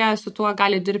partnerius, kurie su tuo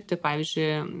gali dirbti, pavyzdžiui,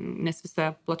 nes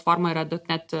visa platforma yra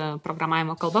 .NET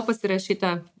programavimo kalba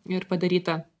pasirašyta ir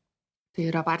padaryta. Tai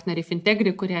yra partneriai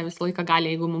Fintegri, kurie visą laiką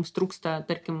gali, jeigu mums trūksta,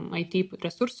 tarkim, IT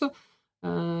resursų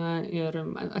ir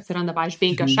atsiranda,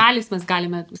 pavyzdžiui, 5 šalis, mes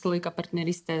galime visą laiką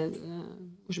partnerystę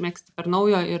užmėgsti per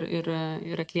naujo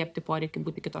ir atliepti poreikį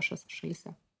būti kitose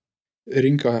šalyse.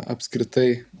 Rinka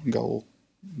apskritai gal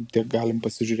tiek galim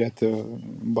pasižiūrėti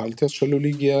Baltijos šalių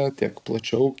lygyje, tiek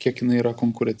plačiau, kiek jinai yra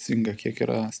konkurencinga, kiek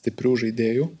yra stiprių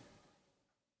žaidėjų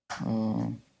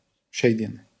šiai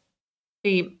dienai.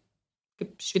 Tai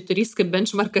kaip švyturys, kaip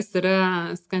benchmarkas yra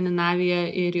Skandinavija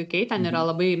ir UK, ten yra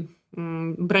labai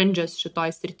brandžios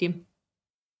šitoj srity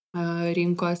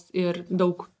rinkos ir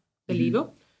daug dalyvių.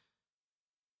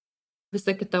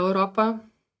 Visa kita Europa,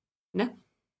 ne?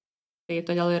 Tai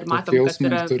todėl ir matom,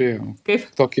 kad yra... Kaip?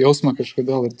 Tokį jausmą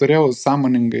kažkodėl ir turėjau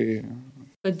sąmoningai.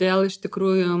 Todėl iš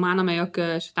tikrųjų manome, jog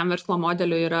šitam verslo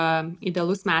modeliu yra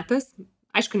idealus metas.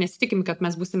 Aišku, nesitikim, kad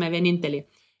mes būsime vieninteliai.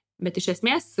 Bet iš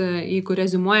esmės, jeigu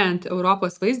rezumuojant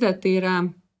Europos vaizdą, tai yra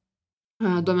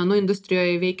duomenų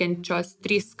industrijoje veikiančios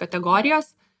 3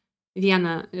 kategorijos.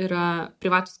 Viena yra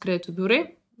privatus kreditų biurai,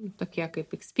 tokie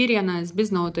kaip Experience,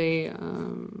 Biznaudai,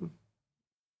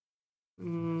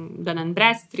 Dun &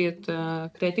 Bradstreet,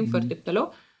 Creatinfo ir taip toliau.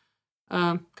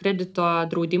 Kredito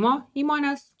draudimo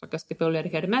įmonės, tokios kaip Euler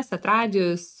Hermes,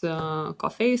 Atradijus,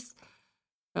 Coface.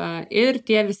 Ir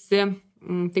tie visi,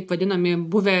 taip vadinami,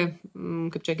 buvę,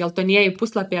 kaip čia, geltonieji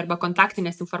puslapiai arba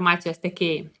kontaktinės informacijos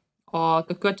tekėjai. O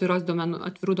tokių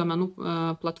atvirų duomenų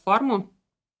platformų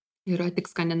yra tik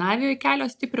Skandinavijoje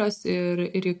kelios stiprios ir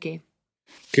UK.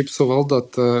 Kaip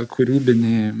suvaldot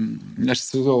kūrybinį, aš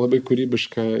įsivaizduoju labai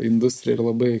kūrybišką industriją ir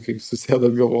labai, kai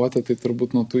susėdat galvoti, tai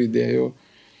turbūt nuo tų idėjų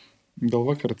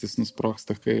galva kartais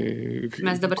nusprogsta, kai...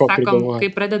 Mes dabar sakom, kai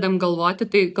pradedam galvoti,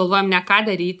 tai galvojam ne ką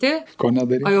daryti, ko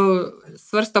nedaryti. O jau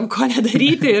svarstam, ko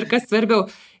nedaryti ir kas svarbiau.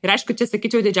 Ir aišku, čia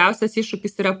sakyčiau, didžiausias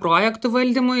iššūkis yra projektų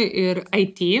valdymui ir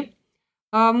IT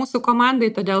mūsų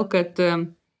komandai, todėl kad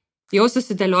jau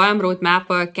susidėliojam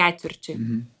roadmapą ketvirčiai.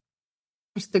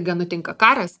 Ir staiga nutinka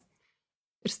karas.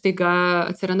 Ir staiga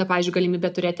atsiranda, pavyzdžiui, galimybė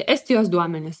turėti Estijos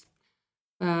duomenis.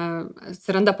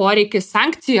 Atsiranda poreikis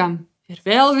sankcijom. Ir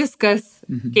vėl viskas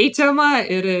keičiama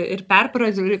ir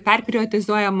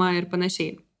perprioritizuojama ir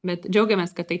panašiai. Bet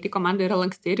džiaugiamės, kad IT komanda yra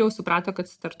lanksti ir jau suprato, kad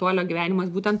startuolio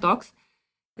gyvenimas būtent toks.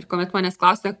 Ir kuomet manęs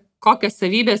klausia, kokios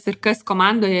savybės ir kas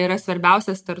komandoje yra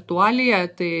svarbiausia startuolyje,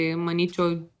 tai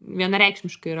manyčiau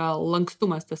vienareikšmiškai yra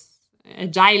lankstumas, tas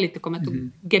agility, kuomet tu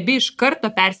gebi iš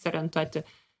karto persiorientuoti.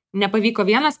 Nepavyko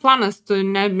vienas planas, tu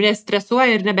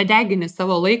nestresuoji ir nebedegini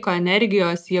savo laiko,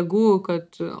 energijos, jėgų,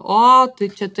 kad tai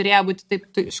čia turėjo būti taip,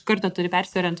 tu iš karto turi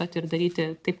persiorientuoti ir daryti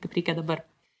taip, kaip reikia dabar,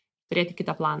 turėti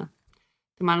kitą planą.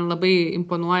 Tai man labai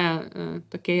imponuoja,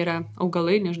 tokie yra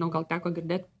augalai, nežinau, gal teko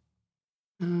girdėti,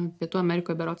 Pietų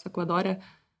Amerikoje, berods Ekvadore,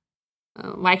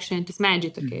 vaikščiojantis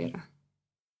medžiai tokie yra.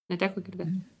 Neteko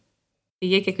girdėti.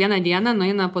 Jie kiekvieną dieną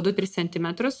nueina po 2-3 cm,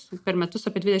 per metus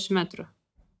apie 20 metrų.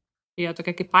 Jie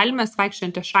tokia kaip palmės,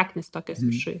 vaikščiantės šaknis tokias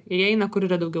viršui. Ir jie eina, kur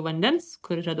yra daugiau vandens,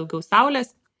 kur yra daugiau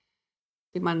saulės.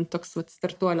 Tai man toks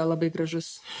startuolio labai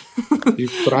gražus.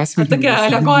 Tokia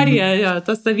alegorija, jo,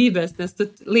 tos savybės, nes tu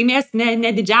laimės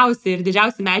ne didžiausi ir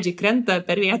didžiausi medžiai krenta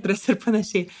per vėtras ir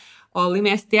panašiai. O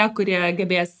laimės tie, kurie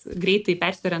gebės greitai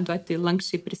persiorientuoti,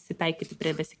 lankščiai prisitaikyti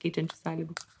prie besikeičiančių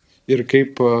sąlygų. Ir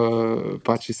kaip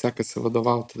pačiai sekasi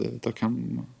vadovauti tokiam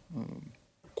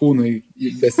kūnui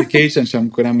besikeičiančiam,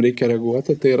 kuriam reikia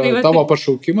reaguoti, tai yra tavo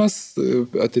pašaukimas,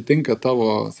 atitinka tavo,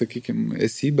 sakykime,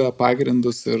 esybę,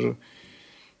 pagrindus ir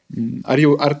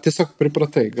ar tiesiog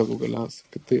pripratai galų galiausiai,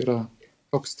 kad tai yra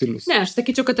toks stilius? Ne, aš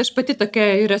sakyčiau, kad aš pati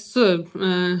tokia ir esu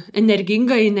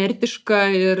energinga, inertiška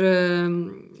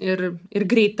ir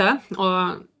greita, o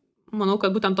manau,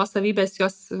 kad būtent tos savybės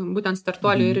jos būtent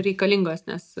startuolių ir reikalingos,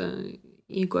 nes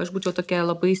jeigu aš būčiau tokia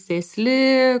labai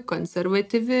sėsli,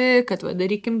 konservatyvi, kad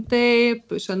darykim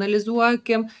taip,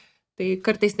 išanalizuokim, tai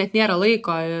kartais net nėra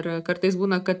laiko ir kartais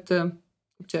būna, kad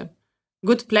čia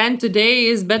good plan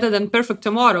today is better than perfect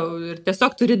tomorrow ir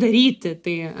tiesiog turi daryti.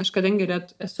 Tai aš kadangi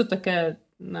esu tokia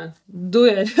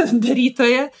dujė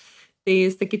darytoja, Tai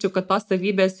sakyčiau, kad tos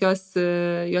savybės jos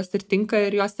ir tinka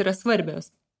ir jos yra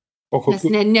svarbios. Nes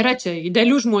nėra čia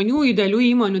idealių žmonių, idealių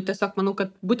įmonių, tiesiog manau,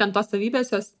 kad būtent tos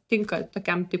savybės jos tinka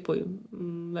tokiam tipui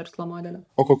verslo modelio.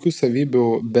 O kokių savybių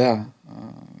be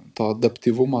to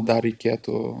adaptyvumo dar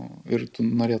reikėtų ir tu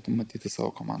norėtum matyti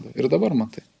savo komandoje? Ir dabar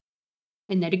matai.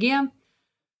 Energija,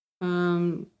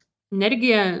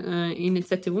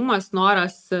 iniciatyvumas,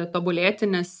 noras tobulėti,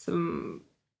 nes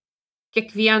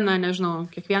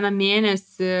kiekvieną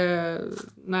mėnesį,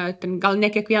 gal ne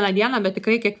kiekvieną dieną, bet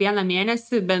tikrai kiekvieną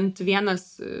mėnesį bent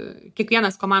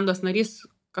kiekvienas komandos narys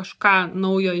kažką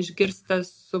naujo išgirsta,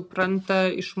 supranta,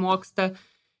 išmoksta.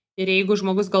 Ir jeigu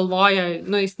žmogus galvoja,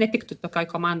 jis netiktų tokiai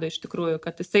komandai iš tikrųjų,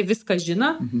 kad jisai viską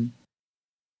žino,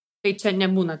 tai čia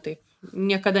nebūna taip.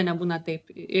 Niekada nebūna taip.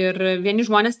 Ir vieni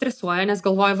žmonės stresuoja, nes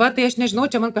galvoja, tai aš nežinau,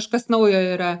 čia man kažkas naujo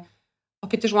yra. O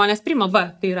kiti žmonės priima,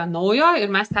 tai yra naujo ir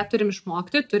mes tą turim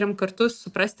išmokti, turim kartu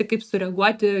suprasti, kaip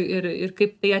sureaguoti ir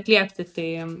kaip tai atliepti. Tai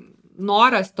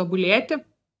noras tobulėti,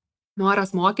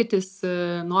 noras mokytis,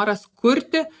 noras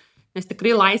kurti, nes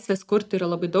tikrai laisvės kurti yra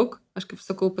labai daug. Aš kaip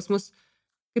sakau, pas mus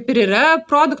kaip ir yra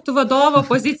produktų vadovo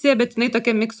pozicija, bet jinai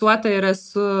tokia miksuota yra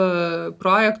su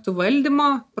projektų valdymo,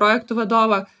 projektų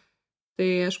vadovo. Tai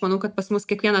aš manau, kad pas mus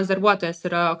kiekvienas darbuotojas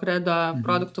yra Gerda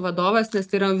produktų vadovas, nes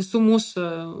tai yra visų mūsų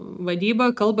vadyba,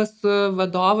 kalba su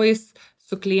vadovais,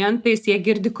 su klientais, jie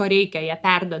girdi, ko reikia, jie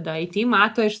perdada. IT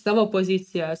mato iš savo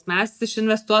pozicijos, mes iš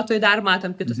investuotojų dar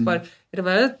matom kitus ir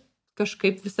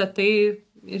kažkaip visą tai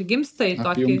ir gimsta į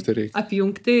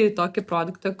apjungti tokį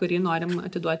produktą, kurį norim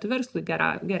atiduoti verslui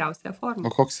geriausią formą.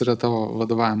 O koks yra tavo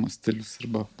vadovavimo stilius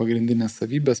arba pagrindinės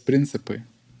savybės, principai,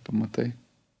 pamatai?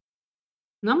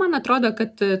 Man atrodo,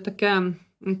 kad tokia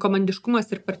komandiškumas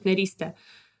ir partnerystė.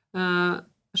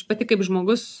 Aš pati kaip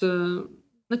žmogus,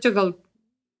 čia gal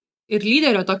ir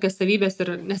lyderio tokias savybės,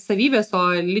 ir nesavybės, o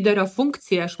lyderio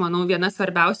funkcija, aš manau, viena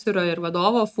svarbiausių yra ir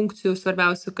vadovo funkcijų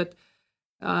svarbiausių, kad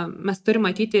mes turime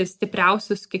matyti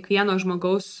stipriausius kiekvieno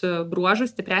žmogaus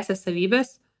bruožus, stipriausias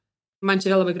savybės. Man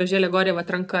čia labai gražiai alegorija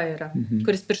atranka yra,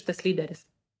 kuris pirštas lyderis.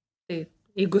 Tai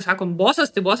jeigu sakom bosas,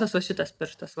 tai bosas va šitas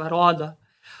pirštas rodo.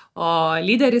 O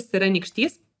lyderis yra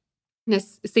nykštys, nes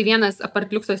jisai vienas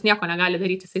apart liuksos nieko negali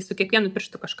daryti, jisai su kiekvienu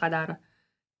pirštu kažką daro.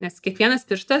 Nes kiekvienas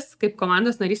pirštas, kaip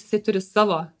komandos narys, jisai turi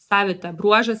savo savitą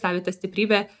bruožą, savitą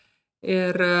stiprybę.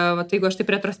 Ir jeigu aš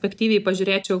taip retrospektyviai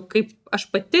pažiūrėčiau, kaip aš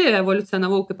pati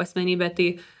evoliucionavau kaip asmenybė, tai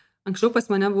anksčiau pas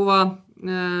mane buvo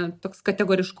toks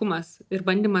kategoriškumas ir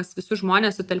bandymas visus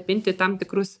žmonės sutalpinti tam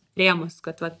tikrus rėmus,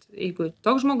 kad jeigu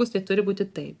toks žmogus, tai turi būti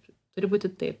taip.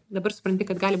 Dabar supranti,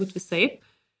 kad gali būti visaip.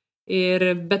 Ir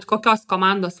bet kokios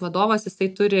komandos vadovas, jisai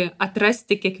turi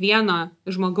atrasti kiekvieno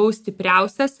žmogaus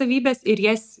stipriausias savybės ir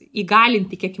jas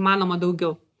įgalinti kiek įmanoma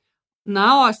daugiau.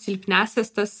 O silpnesias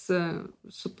tas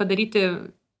padaryti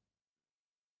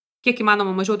kiek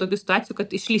įmanoma mažiau tokių situacijų,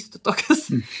 kad išlystų tokios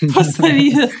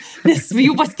savybės, nes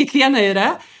jų pas kiekvieną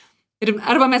yra.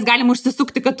 Arba mes galim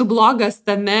užsisukti, kad tu blogas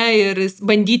tame ir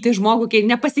bandyti žmogų,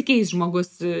 nepasikeis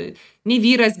žmogus, nei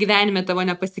vyras gyvenime tavo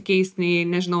nepasikeis, nei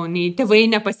tėvai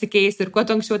nepasikeis. Ir kuo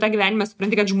tu anksčiau tą gyvenimą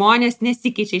supranti, kad žmonės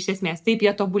nesikeičia iš esmės. Taip,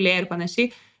 jie tobulėja ir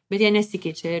panašiai, bet jie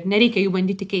nesikeičia ir nereikia jų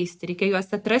bandyti keisti. Reikia juos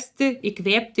atrasti,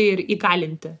 įkvėpti ir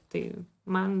įgalinti. Tai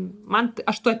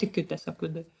aš tuo tikiu tiesiog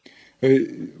vidui.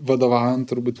 Vadovaujant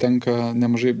turbūt tenka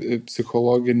nemažai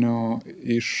psichologinių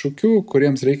iššūkių,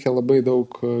 kuriems reikia labai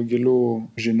daug gilių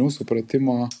žinių,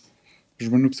 supratimo,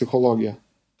 žmonių psichologiją.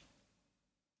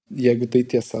 Jeigu tai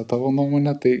tiesa tavo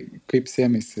nuomonė, tai kaip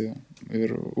sėmėsi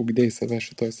ir ugdėjai save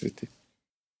šitoje srityje?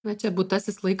 Čia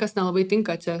būtasis laikas nelabai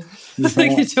tinka, čia,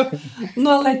 sakyčiau,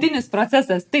 nuolatinis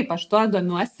procesas. Taip, aš tuo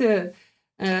domiuosi.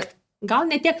 Gal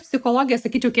ne tiek psichologija,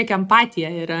 sakyčiau, kiek empatija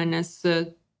yra, nes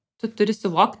tu turi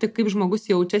suvokti, kaip žmogus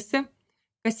jaučiasi,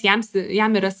 kas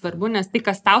jam yra svarbu, nes tai,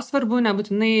 kas tau svarbu,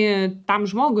 nebūtinai tam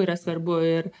žmogui yra svarbu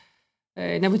ir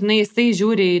nebūtinai jisai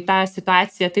žiūri į tą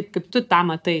situaciją taip, kaip tu tą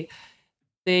matai.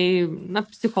 Tai,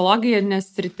 psichologijos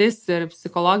sritis ir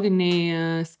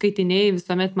psichologiniai skaitiniai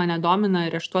visuomet mane domina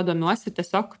ir aš tuo domiuosi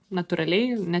tiesiog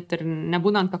natūraliai, net ir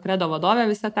nebūnant Gerda vadovė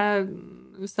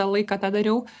visą laiką tą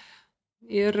dariau.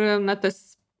 Ir, tas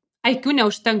IQ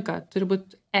neužtenka, turi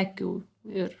būti EQ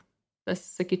ir tas,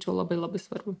 sakyčiau, labai labai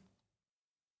svarbu.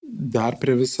 Dar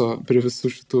prie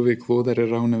visų šitų veiklų dar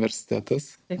yra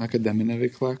universitetas, akademinė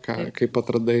veikla. Kaip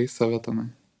atradai save tenai?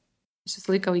 Aš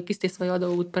visą laiką vaikystėje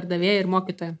svajodavau būti pardavėja ir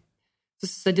mokytoja.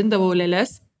 Susisadindavau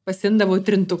lėles, pasiimdavau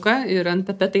trintuką ir ant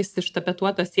tapetais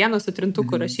ištapetuotos sienos su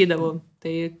trintuku rašydavau.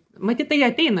 Tai matyt, tai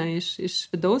ateina iš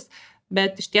vidaus.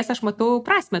 Bet iš ties aš matau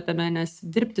prasmę tame, nes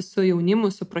dirbti su jaunimu,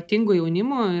 su protingu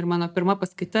jaunimu ir mano pirma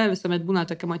paskaita visuomet būna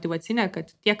tokia motyvacinė,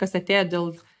 kad tie, kas atėjo dėl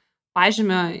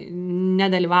pažymio,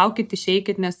 nedalyvaukit,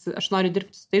 išeikit, nes aš noriu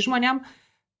dirbti su tai žmonėm,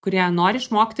 kurie nori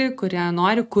išmokti, kurie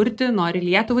nori kurti, nori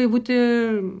Lietuvai būti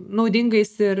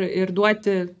naudingais ir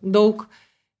duoti daug.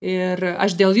 Ir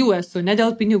aš dėl jų esu, ne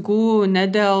dėl pinigų, ne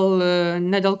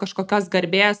dėl kažkokios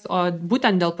garbės, o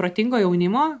būtent dėl protingo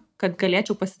jaunimo, kad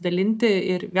galėčiau pasidalinti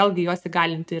ir vėlgi juos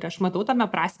įgalinti. Ir aš matau tame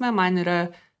prasme, man yra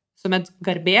visuomet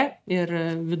garbė ir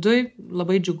viduj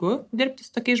labai džiugu dirbti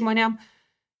su tokiais žmonėm.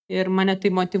 Ir mane tai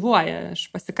motyvuoja,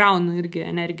 aš pasikraunu irgi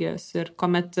energijos. Ir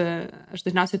kuomet aš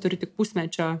dažniausiai turiu tik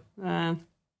pusmečio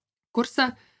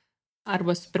kursą,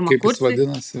 arba su pirmakursiais. Kaip jis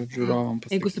vadinasi, žiūrovam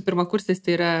pasakyti? Jeigu su pirmakursiais,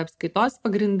 tai yra apskaitos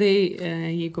pagrindai,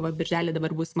 jeigu birželį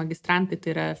dabar bus magistrantai,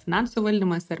 tai yra finansų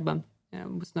valdymas, arba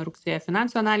bus nuo rugsėjo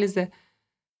finansų analizė.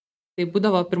 Tai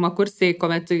būdavo pirmakursiai,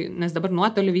 nes dabar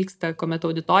nuotoliu vyksta, kuomet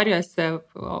auditorijose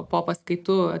po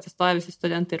paskaitų atsistoja visi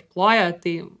studentai ir ploja,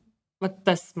 tai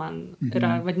tas man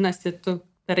yra, vadinasi, tu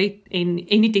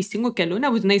eini teisingų kelių,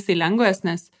 nebūtinai jisai lengvas,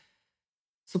 nes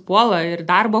supuola ir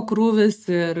darbo krūvis,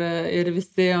 ir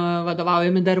visi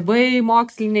vadovaujami darbai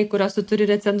moksliniai, kuriuos tu turi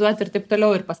recenzuoti ir taip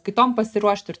toliau, ir paskaitom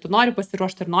pasiruošti, ir tu nori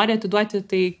pasiruošti, ir nori atiduoti,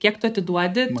 tai kiek tu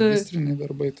atiduodi. Magistriniai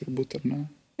darbai turbūt, ar ne?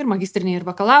 Ir magistriniai, ir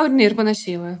bakalauriniai, ir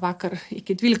panašiai. Vakar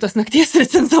iki 12 nakties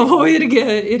recenzavau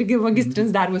irgi magistrinis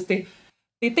darbus.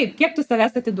 Tai taip, kiek tu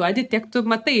savęs atiduodi, tiek tu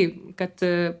matai, kad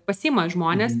pasima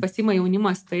žmonės, pasima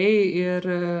jaunimas tai ir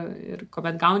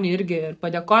kuomet gauni irgi ir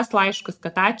padėkos laiškus,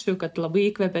 kad ačiū, kad labai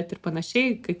įkvėpėt ir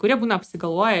panašiai. Kai kurie būna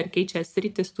apsigalvoja ir keičia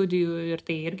sritį studijų ir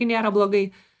tai irgi nėra blogai.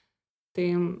 Tai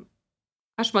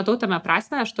aš matau tame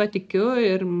prasme, aš tuo tikiu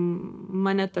ir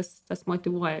mane tas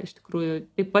motyvuoja iš tikrųjų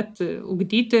taip pat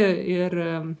ugdyti ir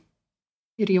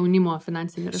jaunimo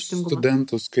finansinį raštingumą.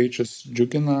 Studentų skaičius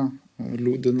džiugina,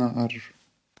 liūdina ar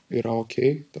yra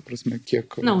okei, ta prasme,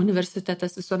 kiek...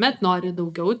 Universitetas visuomet nori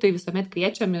daugiau, tai visuomet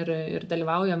kviečiam ir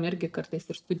dalyvaujam irgi kartais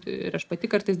ir aš pati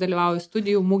kartais dalyvauju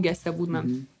studijų mugėse būna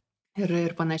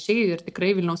ir panašiai. Ir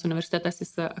tikrai Vilniaus universitetas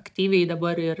jis aktyviai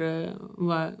dabar ir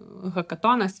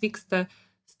hakatonas vyksta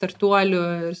startuolių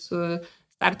ir su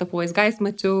startup Guys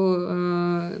mačiau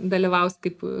dalyvaus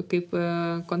kaip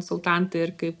konsultantai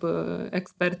ir kaip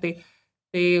ekspertai.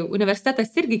 Tai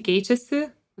universitetas irgi keičiasi,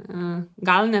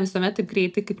 gal ne visuomet taip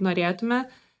greitai, kaip norėtume,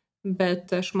 bet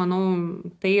aš manau,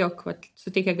 tai, jog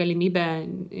suteikia galimybę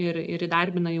ir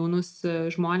įdarbina jaunus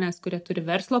žmonės, kurie turi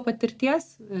verslo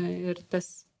patirties ir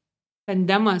tas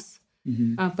tandemas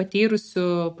patyrusių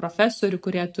profesorių,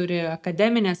 kurie turi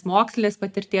akademinės, mokslės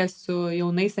patirties su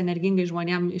jaunais energingais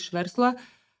žmonėm iš verslo,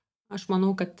 aš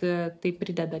manau, kad tai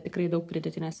prideda tikrai daug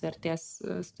pridėtinės vertės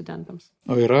studentams.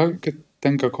 O yra, kad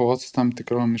tenka kovoti su tam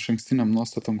tikrom išankstiniam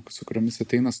nuostatom, su kuriomis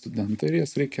ateina studentai ir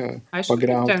jas reikia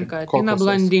pagriauti? Aišku, tenka. Ateina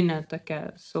blondinė tokia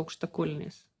su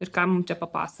aukštakulniais. Ir ką mums čia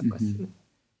papasakos?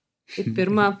 Tai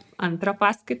pirmą, antrą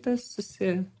paskaitą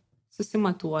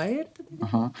susimatuoja ir tada...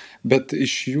 Aha, bet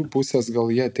iš jų pusės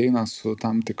gal jie ateina su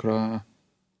tam tikra...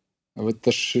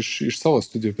 Aš iš savo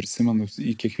studijų prisimenu,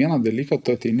 į kiekvieną dalyką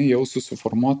tu ateini jau su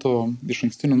suformuoto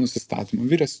išankstiniu nusistatymu,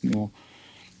 vyresnių,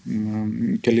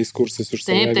 keliais kursais už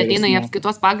save. Taip, tai ateina į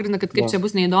apskaitos pagrindą, kad kaip čia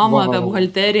bus neįdomu, apie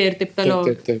buhalteriją ir taip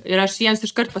toliau. Taip. Ir aš jiems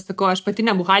iškart pasakau, aš pati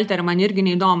ne buhalterė, man irgi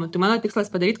neįdomu. Tai mano tikslas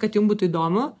padaryti, kad jums būtų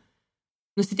įdomu.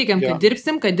 Nusiteikėm,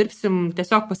 kad dirbsim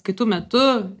tiesiog paskaitų metu,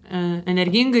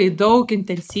 energingai, daug,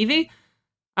 intensyviai.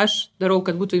 Aš darau,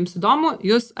 kad būtų jums įdomu,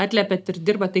 jūs atliepėt ir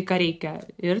dirba tai, ką reikia.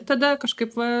 Ir tada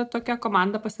kažkaip tokią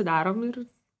komandą pasidarom ir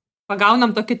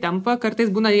pagaunam tokį tempą.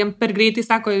 Kartais būna, jiems per greitai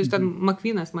sako, jūs ten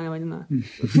Makvynas mane vadina.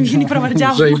 Žinai,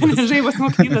 pravardžiavo mane, Žaibas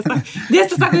Makvynas.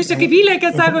 Dėstas sako, jūs čia kaip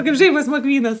įlėkė, sako, kaip Žaibas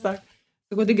Makvynas.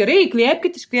 Sako, tai gerai,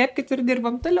 iškvėpkit ir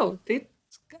dirbam toliau. Tai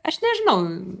aš nežinau.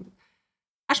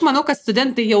 Aš manau, kad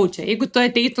studentai jaučia. Jeigu tu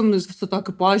ateitum su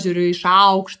tokiu požiūriu iš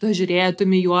aukšto,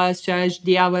 žiūrėtum į juos, čia aš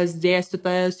dievas,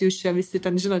 dėstytojas, jūs čia visi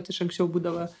ten žinot, iš anksčiau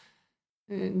būdavo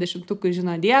 10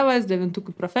 žino dievas,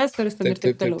 9 profesorius ir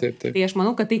taip toliau. Taip. Tai aš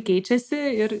manau, kad tai keičiasi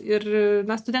ir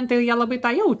studentai jie labai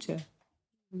tą jaučia.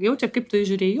 Jaučia, kaip tu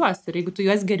žiūrė juos. Ir jeigu tu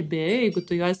juos gerbi, jeigu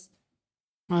tu juos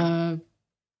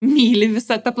myli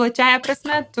visą tą plačiąją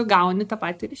prasme, tu gauni tą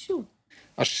patį ir iš jų.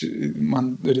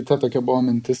 Man ryte tokia buvo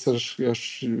mintis,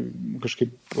 aš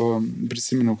kažkaip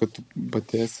prisiminiau, kad tu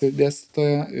pati esi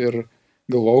dėstytoja ir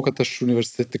galvojau, kad aš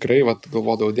universitete tikrai,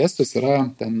 galvodavau, dėstytojas yra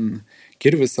ten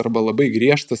kirvis arba labai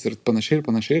griežtas ir panašiai,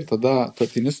 ir tada tu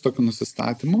ateini su tokiu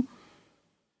nusistatymu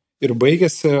ir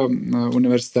baigėsi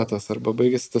universitetas arba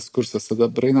baigėsi tas kursas, tada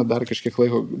praeina dar kažkiek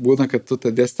laiko, būna, kad tu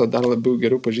tą dėstytoją dar labiau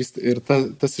geriau pažįsti ir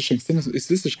tas išankstinis, jis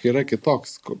visiškai yra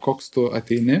kitoks, koks tu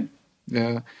ateini,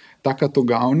 tą, ką tu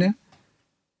gauni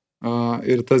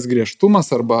ir tas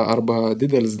griežtumas arba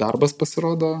didelis darbas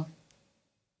pasirodo,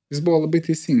 jis buvo labai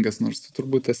teisingas, nors tu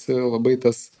turbūt esi labai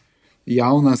tas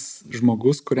jaunas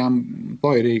žmogus, kuriam to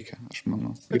reikia, aš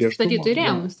manau. Atstatyti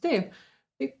rėmus, taip.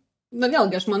 Na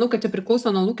vėlgi, aš manau, kad čia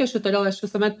priklauso nuo lūkesčių, todėl aš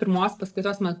visuomet pirmos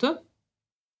paskaitos metu,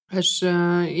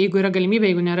 jeigu yra galimybė,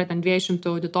 jeigu nėra ten 200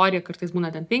 auditorija, kartais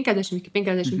būna ten 50 iki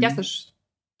 50, aš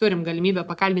turim galimybę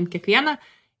pakalbinti kiekvieną,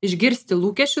 išgirsti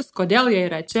lūkesčius, kodėl jie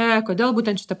yra čia, kodėl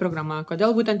būtent šita programa,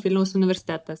 kodėl būtent Vilniaus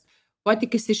universitetas, ko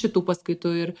tikisi šitų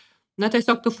paskaitų ir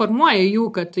tiesiog tu formuoji jų,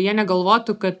 kad jie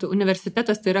negalvotų, kad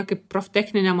universitetas tai yra kaip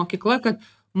proftechninė mokykla, kad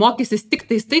mokysis tik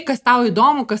tai, kas tau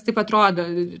įdomu, kas taip atrodo,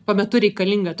 po metu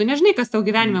reikalinga. Tu nežinai, kas tau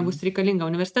gyvenime bus reikalinga.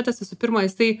 Universitetas visų pirma,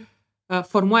 jisai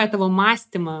formuoja tavo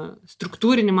mąstymą,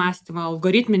 struktūrinį mąstymą,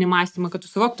 algoritminį mąstymą, kad tu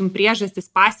suvoktum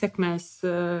priežastis, pasiekmes,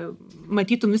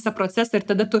 matytum visą procesą ir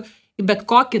tada tu į bet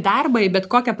kokį darbą, į bet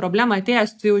kokią problemą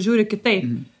atėjęs, tu jau žiūri kitaip.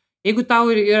 Jeigu tau,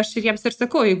 ir aš jiems ir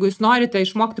sakau, jeigu jūs norite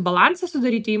išmokti balansą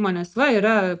sudaryti įmonės,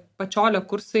 yra pačiolio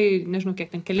kursai, nežinau kiek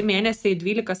ten, keli mėnesiai,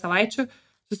 12 savaičių,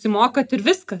 susimokat ir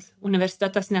viskas.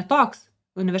 Universitetas netoks.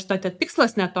 Universiteto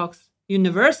tikslas netoks.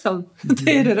 Universal.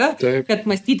 Tai ir yra, kad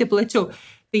mąstyti plačiau.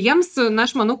 Tai jiems,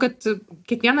 aš manau, kad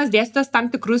kiekvienas dėstytojas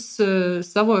tam tikrus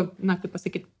savo, kaip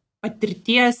pasakyti,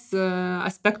 patirties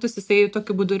aspektus jisai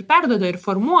tokiu būdu ir perdoda ir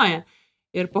formuoja.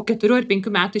 Ir po 4 ar 5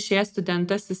 metų išėjęs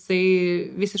studentas, jisai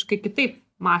visiškai kitaip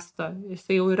mąsto.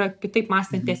 Jisai jau yra kitaip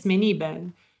mąstanti asmenybė.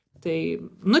 Tai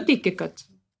nuteiki, kad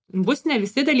bus ne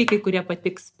visi dalykai, kurie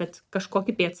patiks, bet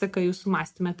kažkokį pėdsaką jūsų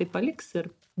mąstyme tai paliks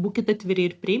ir būkite atviri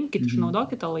ir priimkite,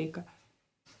 išnaudokite laiką.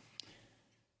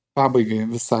 Pabaigai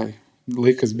visai.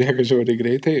 Laikas bėga žiauriai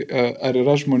greitai. Ar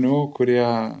yra žmonių,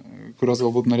 kuriuos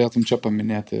galbūt norėtum čia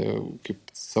paminėti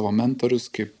kaip savo mentorius,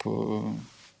 kaip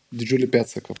didžiulį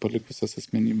pėdsaką palikusias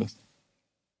asmenybės?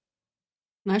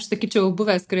 Aš sakyčiau,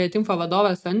 buvęs Kreatinfo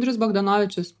vadovas Andrius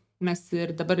Bogdanovičius, mes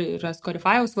ir dabar yra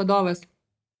Skorifyaus vadovas.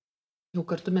 Jau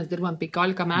kartu mes dirbam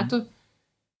 15 metų.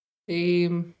 Tai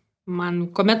man,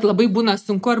 kuomet labai būna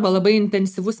sunku arba labai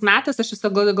intensyvus metas, aš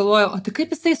visą galvoju, o tai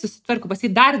kaip jisai susitvarko, pas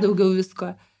jį dar daugiau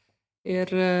visko.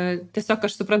 Ir tiesiog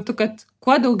aš suprantu, kad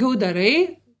kuo daugiau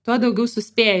darai, tuo daugiau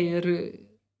suspėjai. Ir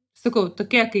sakau,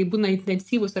 tokie, kai būna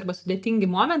intensyvus arba sudėtingi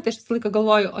momentai, aš visą laiką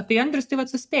galvoju, o tai Andrius tai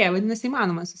suspėja, vadinasi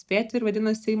įmanoma suspėti ir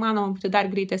vadinasi įmanoma būti dar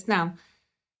greitesniam.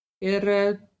 Ir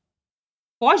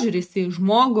požiūris į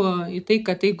žmogų, į tai,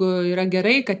 kad jeigu yra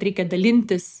gerai, kad reikia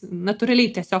dalintis, natūraliai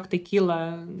tiesiog tai kyla.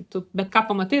 Tu bet ką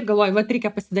pamatai ir galvoji,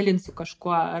 reikia pasidalinti su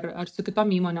kažkuo, ar su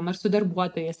kitom įmonėm, ar su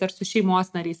darbuotojais, ar su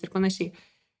šeimos nariais ir panašiai.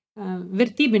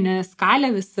 Vertybinė skalė,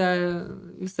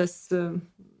 visas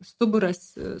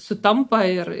stuburas sutampa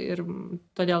ir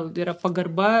todėl yra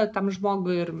pagarba tam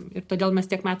žmogui ir todėl mes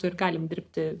tiek metų ir galim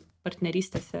dirbti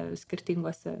partnerystėse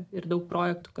skirtingose ir daug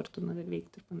projektų kartu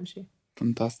veikti ir panašiai.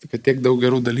 Fantastika, tiek daug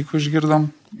gerų dalykų išgirdom.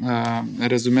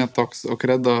 Rezumė toks, o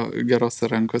Gerdo gerose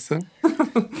rankose.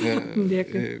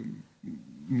 Dėkui.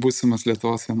 Būsimas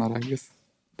Lietuvos vienaragis.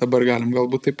 Dabar galim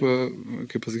galbūt taip,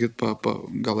 kaip pasakyti,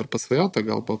 gal ir pasvajoti,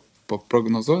 gal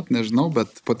paprognozuoti, nežinau,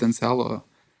 bet potencialo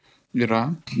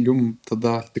yra. Jum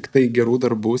tada tik tai gerų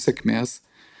darbų, sėkmės,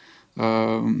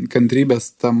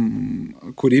 kantrybės tam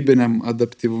kūrybiniam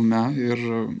adaptyvume ir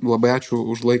labai ačiū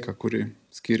už laiką, kurį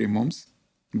skyrei mums.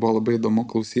 Buvo labai įdomu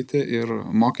klausyti ir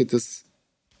mokytis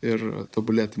ir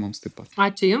tobulėti mums taip pat.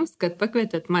 Ačiū Jums, kad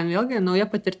pakvietėt. Man vėlgi nauja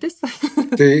patirtis.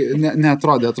 Tai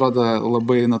neatrodė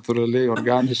labai natūraliai,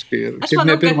 organiškai ir kaip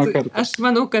ne pirmą kartą. Aš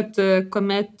manau, kad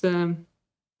kuomet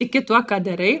tiki tuo, ką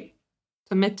darai,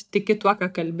 tuomet tiki tuo, ką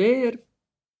kalbi ir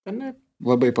tame.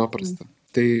 Labai paprasta.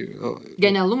 Tai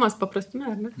genialumas paprastume,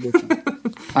 ar ne?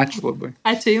 Ačiū labai.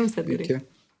 Ačiū Jums, Edgarai.